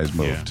those guys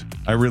moved. Yeah.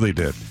 I really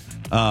did.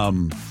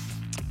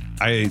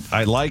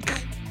 I like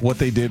what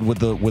they did with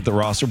the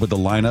roster, with the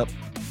lineup.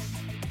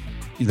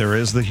 There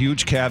is the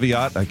huge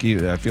caveat. I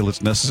feel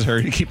it's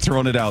necessary to keep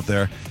throwing it out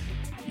there.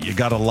 You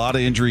got a lot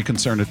of injury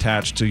concern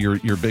attached to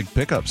your big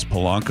pickups.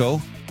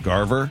 Polanco,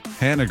 Garver,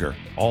 Haniger,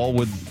 all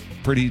with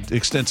pretty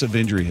extensive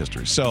injury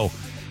history. So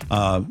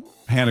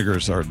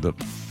Hanigers are the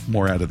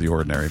more out of the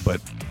ordinary.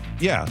 But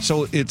yeah,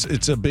 so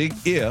it's a big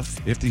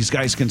if these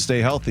guys can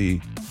stay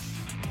healthy.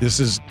 This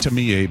is, to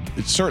me,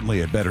 it's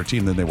certainly a better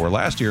team than they were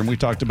last year. And we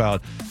talked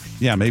about,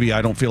 maybe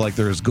I don't feel like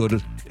they're as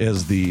good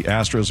as the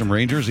Astros and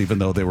Rangers, even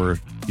though they were,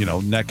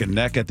 neck and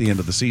neck at the end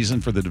of the season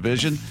for the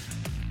division.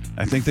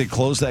 I think they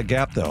closed that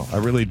gap, though. I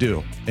really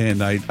do.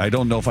 And I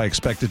don't know if I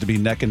expect it to be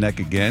neck and neck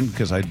again,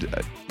 because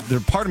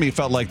part of me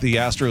felt like the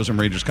Astros and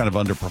Rangers kind of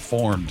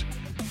underperformed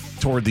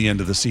toward the end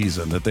of the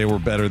season, that they were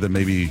better than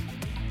maybe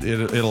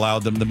it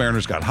allowed them. The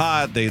Mariners got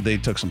hot. They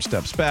took some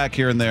steps back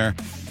here and there.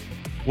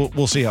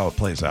 We'll see how it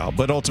plays out.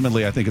 But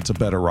ultimately, I think it's a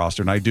better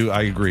roster. And I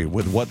agree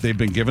with what they've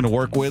been given to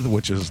work with,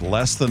 which is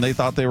less than they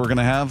thought they were going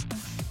to have.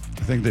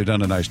 I think they've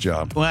done a nice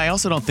job. Well, I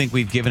also don't think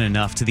we've given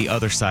enough to the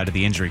other side of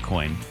the injury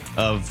coin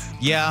of,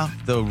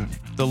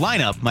 the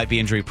lineup might be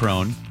injury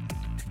prone,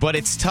 but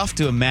it's tough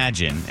to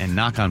imagine, and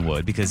knock on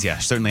wood, because,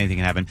 certainly anything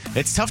can happen.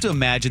 It's tough to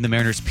imagine the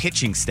Mariners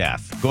pitching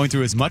staff going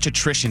through as much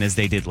attrition as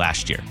they did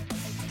last year.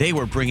 They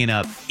were bringing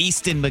up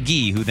Easton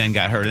McGee, who then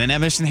got hurt, and then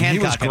Emerson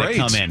Hancock had to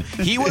come in.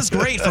 He was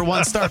great for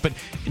one start, but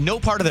no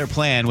part of their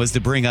plan was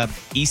to bring up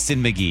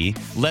Easton McGee,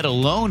 let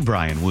alone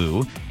Brian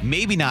Wu,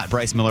 maybe not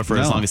Bryce Miller for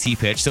as long as he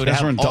pitched. So to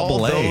have all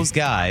those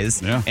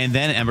guys, and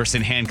then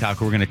Emerson Hancock,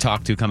 who we're going to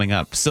talk to coming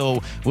up.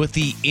 So with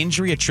the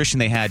injury attrition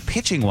they had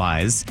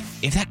pitching-wise,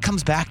 if that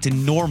comes back to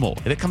normal,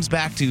 if it comes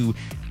back to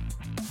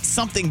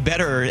something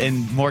better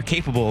and more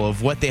capable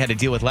of what they had to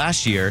deal with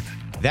last year,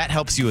 that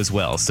helps you as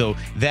well. So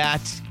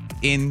that,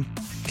 in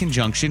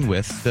conjunction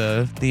with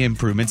the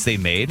improvements they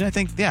made, I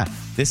think,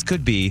 this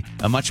could be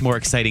a much more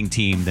exciting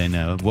team than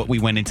what we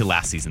went into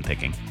last season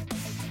picking.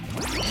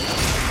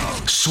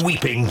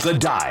 Sweeping the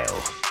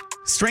dial.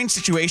 Strange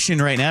situation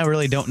right now. I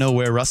really don't know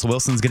where Russell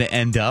Wilson's going to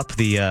end up.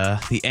 The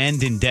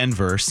end in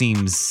Denver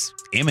seems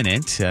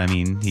imminent. I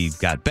mean, he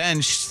got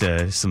benched.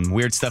 Some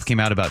weird stuff came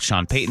out about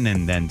Sean Payton,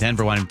 and then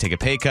Denver wanted him to take a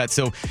pay cut.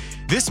 So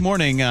this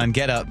morning on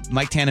Get Up,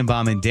 Mike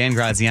Tannenbaum and Dan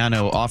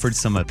Graziano offered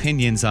some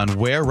opinions on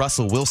where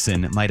Russell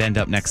Wilson might end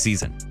up next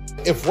season.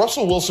 If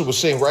Russell Wilson was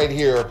saying right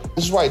here,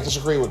 this is why I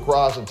disagree with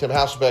Graz and Tim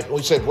Hasselbeck, and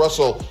we said,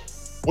 Russell,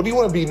 what do you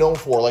want to be known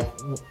for? Like,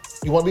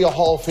 you want to be a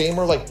Hall of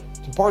Famer? Like,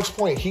 to Bart's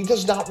point, he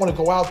does not want to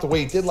go out the way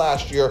he did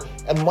last year,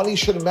 and money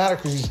shouldn't matter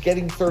because he's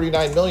getting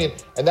 $39 million.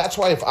 And that's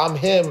why if I'm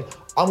him,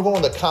 I'm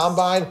going to the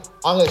combine,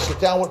 I'm going to sit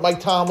down with Mike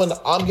Tomlin,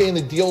 I'm getting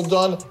the deal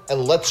done,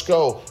 and let's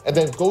go. And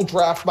then go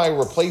draft my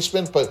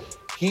replacement. But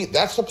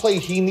that's the play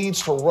he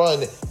needs to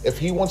run if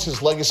he wants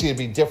his legacy to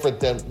be different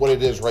than what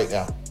it is right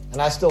now.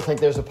 And I still think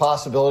there's a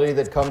possibility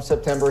that come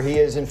September, he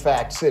is in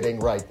fact sitting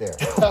right there.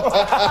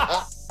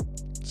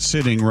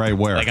 Sitting right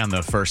where? Like on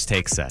the First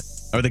Take set.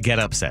 Or the Get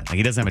Up set. Like,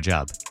 he doesn't have a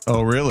job.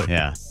 Oh, really?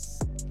 Yeah.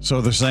 So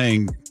they're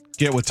saying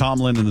get with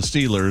Tomlin and the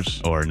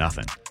Steelers. Or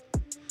nothing.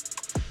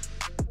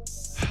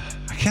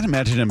 I can't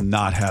imagine him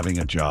not having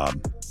a job.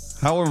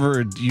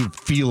 However you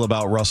feel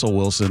about Russell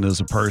Wilson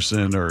as a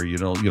person, or you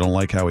don't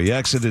like how he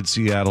exited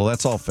Seattle,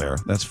 that's all fair.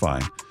 That's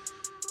fine.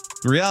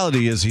 The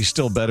reality is he's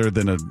still better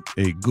than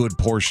a good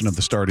portion of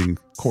the starting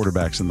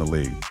quarterbacks in the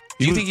league.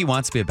 Do you think he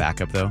wants to be a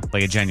backup, though?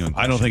 Like a genuine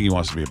question? I don't think he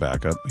wants to be a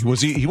backup. He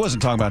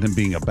wasn't talking about him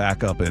being a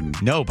backup in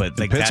No, but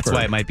like that's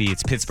why it might be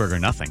it's Pittsburgh or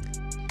nothing.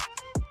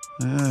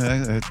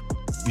 I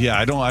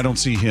don't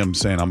see him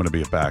saying I'm going to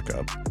be a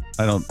backup.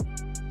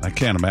 I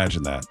can't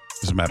imagine that.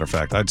 As a matter of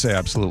fact, I'd say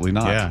absolutely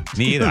not. Yeah,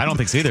 me either. I don't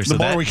think so either. So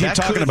the more we keep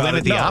talking about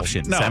limit it, the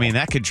options. No. I mean,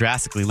 that could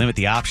drastically limit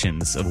the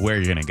options of where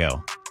you're going to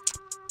go.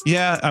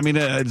 Yeah, I mean,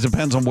 it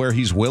depends on where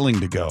he's willing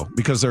to go,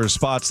 because there are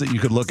spots that you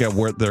could look at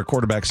where their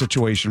quarterback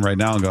situation right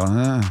now and go,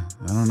 I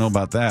don't know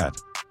about that.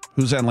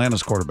 Who's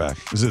Atlanta's quarterback?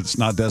 It's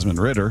not Desmond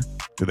Ridder.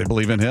 Do they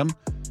believe in him?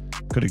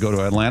 Could he go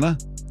to Atlanta?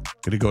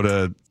 Could he go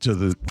to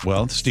the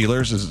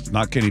Steelers? It's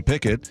not Kenny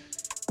Pickett.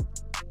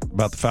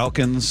 About the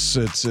Falcons,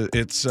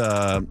 it's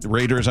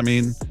Raiders. I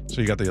mean, so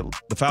you got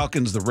the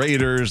Falcons, the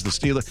Raiders, the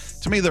Steelers.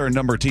 To me, there are a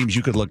number of teams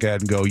you could look at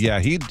and go, yeah,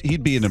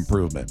 he'd be an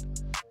improvement.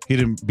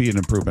 He'd be an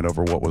improvement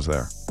over what was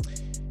there.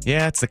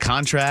 Yeah, it's the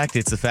contract.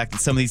 It's the fact that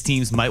some of these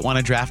teams might want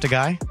to draft a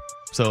guy.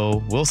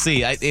 So we'll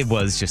see. It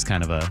was just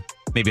kind of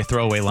maybe a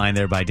throwaway line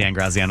there by Dan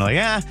Graziano. Like,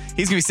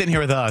 he's going to be sitting here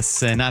with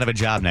us and not have a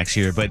job next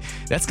year. But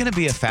that's going to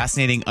be a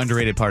fascinating,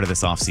 underrated part of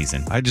this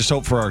offseason. I just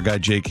hope for our guy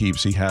Jake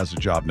Heaps he has a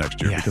job next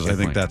year, because I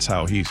think that's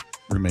how he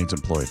remains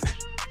employed.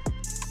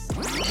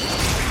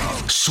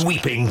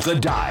 Sweeping the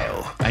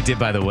dial. I did,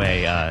 by the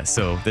way.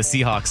 So the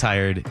Seahawks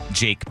hired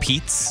Jake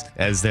Peets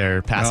as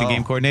their passing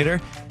game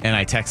coordinator. And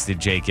I texted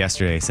Jake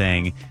yesterday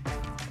saying,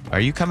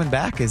 are you coming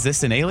back? Is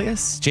this an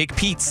alias? Jake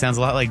Peets sounds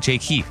a lot like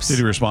Jake Heaps. Did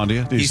he respond to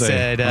you? Did he say,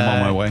 said,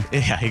 I'm on my way?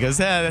 Yeah, he goes,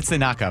 that's the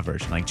knockout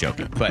version, like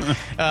joking. But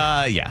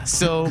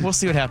so we'll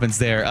see what happens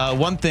there.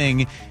 One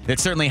thing that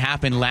certainly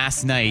happened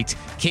last night,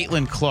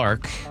 Caitlin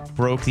Clark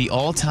broke the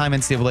all-time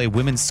NCAA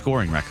women's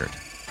scoring record.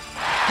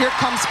 Here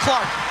comes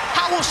Clark.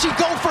 How will she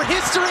go for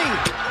history? There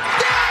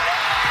it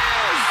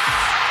is!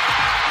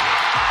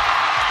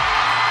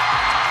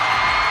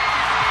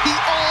 The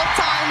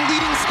all-time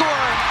leading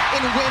scorer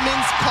in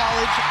women's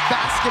college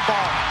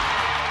basketball.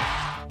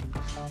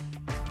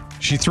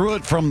 She threw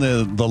it from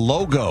the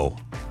logo,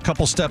 a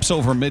couple steps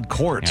over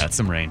midcourt. Yeah, that's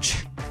some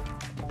range.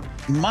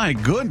 My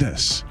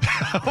goodness.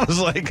 I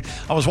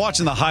was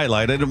watching the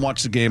highlight. I didn't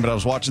watch the game, but I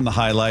was watching the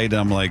highlight, and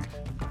I'm like,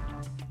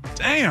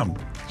 damn.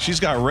 She's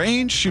got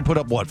range. She put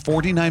up,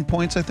 49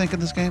 points, I think,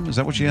 in this game? Is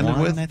that what she ended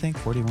with? I think,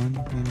 41,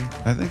 maybe.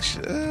 I think she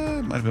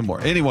might have been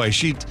more. Anyway,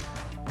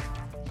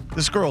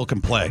 this girl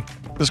can play.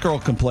 This girl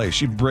can play.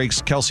 She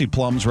breaks Kelsey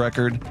Plum's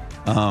record,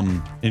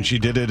 and she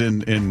did it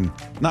in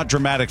not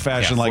dramatic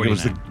fashion like it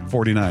was the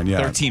 49.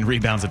 Yeah, 13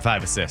 rebounds and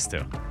 5 assists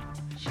too.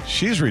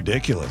 She's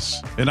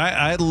ridiculous, and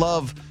I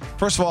love.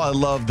 First of all, I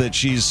love that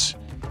she's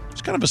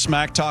kind of a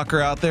smack talker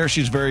out there.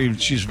 She's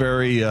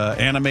very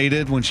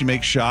animated when she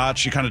makes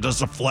shots. She kind of does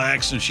the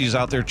flex, and she's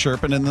out there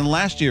chirping. And then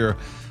last year,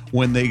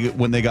 when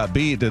they got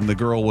beat, and the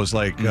girl was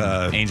like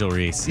Angel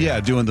Reese,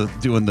 doing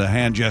the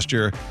hand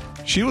gesture.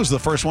 She was the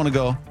first one to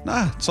go,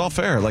 nah, it's all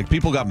fair. Like,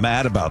 people got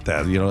mad about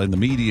that, in the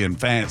media,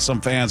 and some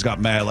fans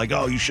got mad, like,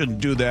 oh, you shouldn't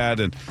do that.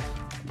 And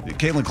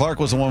Caitlin Clark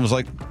was the one who was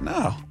like,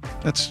 no,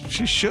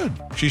 she should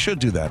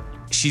do that.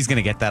 She's going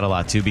to get that a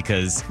lot, too,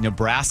 because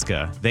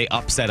Nebraska, they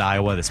upset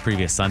Iowa this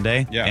previous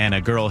Sunday, and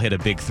a girl hit a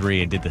big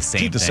three and did the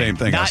same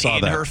thing. Not I saw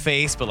in her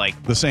face, but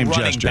like the same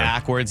running gesture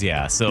backwards.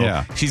 Yeah,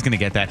 so she's going to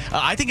get that.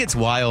 I think it's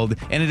wild,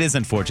 and it is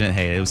unfortunate.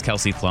 Hey, it was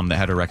Kelsey Plum that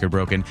had her record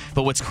broken.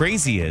 But what's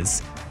crazy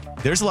is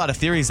there's a lot of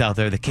theories out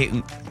there that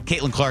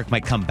Caitlin Clark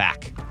might come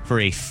back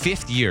for a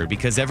 5th year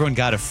because everyone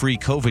got a free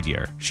COVID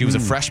year. She was a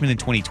freshman in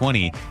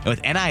 2020. And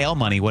with NIL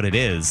money, what it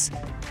is,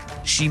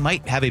 she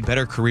might have a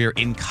better career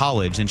in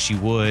college than she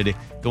would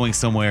going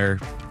somewhere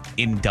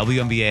in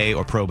WNBA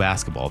or pro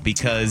basketball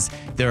because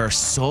there are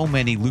so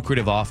many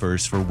lucrative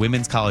offers for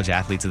women's college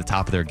athletes at the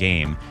top of their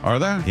game. Are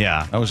there?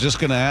 Yeah. I was just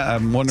going to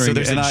I'm wondering. So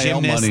there's NIL a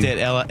gymnast money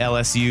at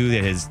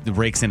LSU that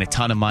rakes in a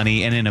ton of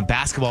money, and in a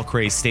basketball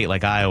crazed state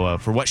like Iowa,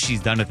 for what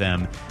she's done with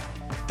them,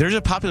 there's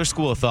a popular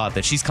school of thought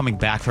that she's coming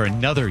back for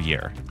another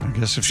year. I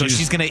guess if so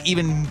she's going to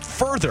even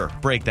further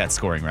break that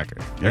scoring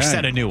record or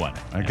set a new one.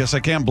 I guess I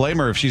can't blame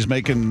her if she's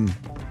making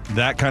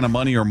that kind of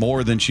money or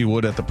more than she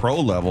would at the pro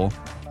level.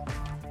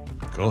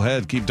 Go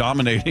ahead, keep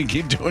dominating,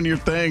 keep doing your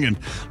thing, and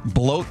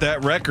bloat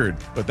that record.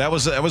 But that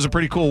was a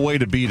pretty cool way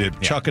to beat it,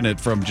 chucking it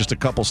from just a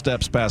couple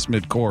steps past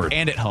midcourt.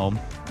 And at home.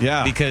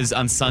 Yeah. Because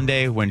on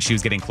Sunday, when she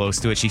was getting close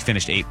to it, she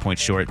finished 8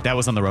 points short. That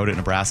was on the road at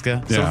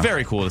Nebraska. So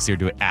very cool to see her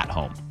do it at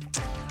home.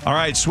 All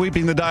right,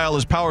 Sweeping the Dial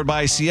is powered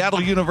by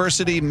Seattle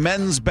University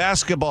men's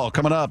basketball.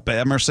 Coming up,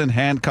 Emerson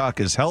Hancock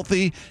is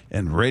healthy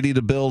and ready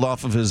to build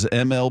off of his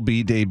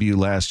MLB debut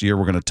last year.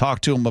 We're going to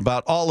talk to him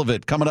about all of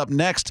it. Coming up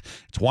next,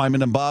 it's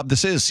Wyman and Bob.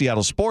 This is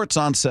Seattle Sports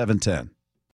on 710.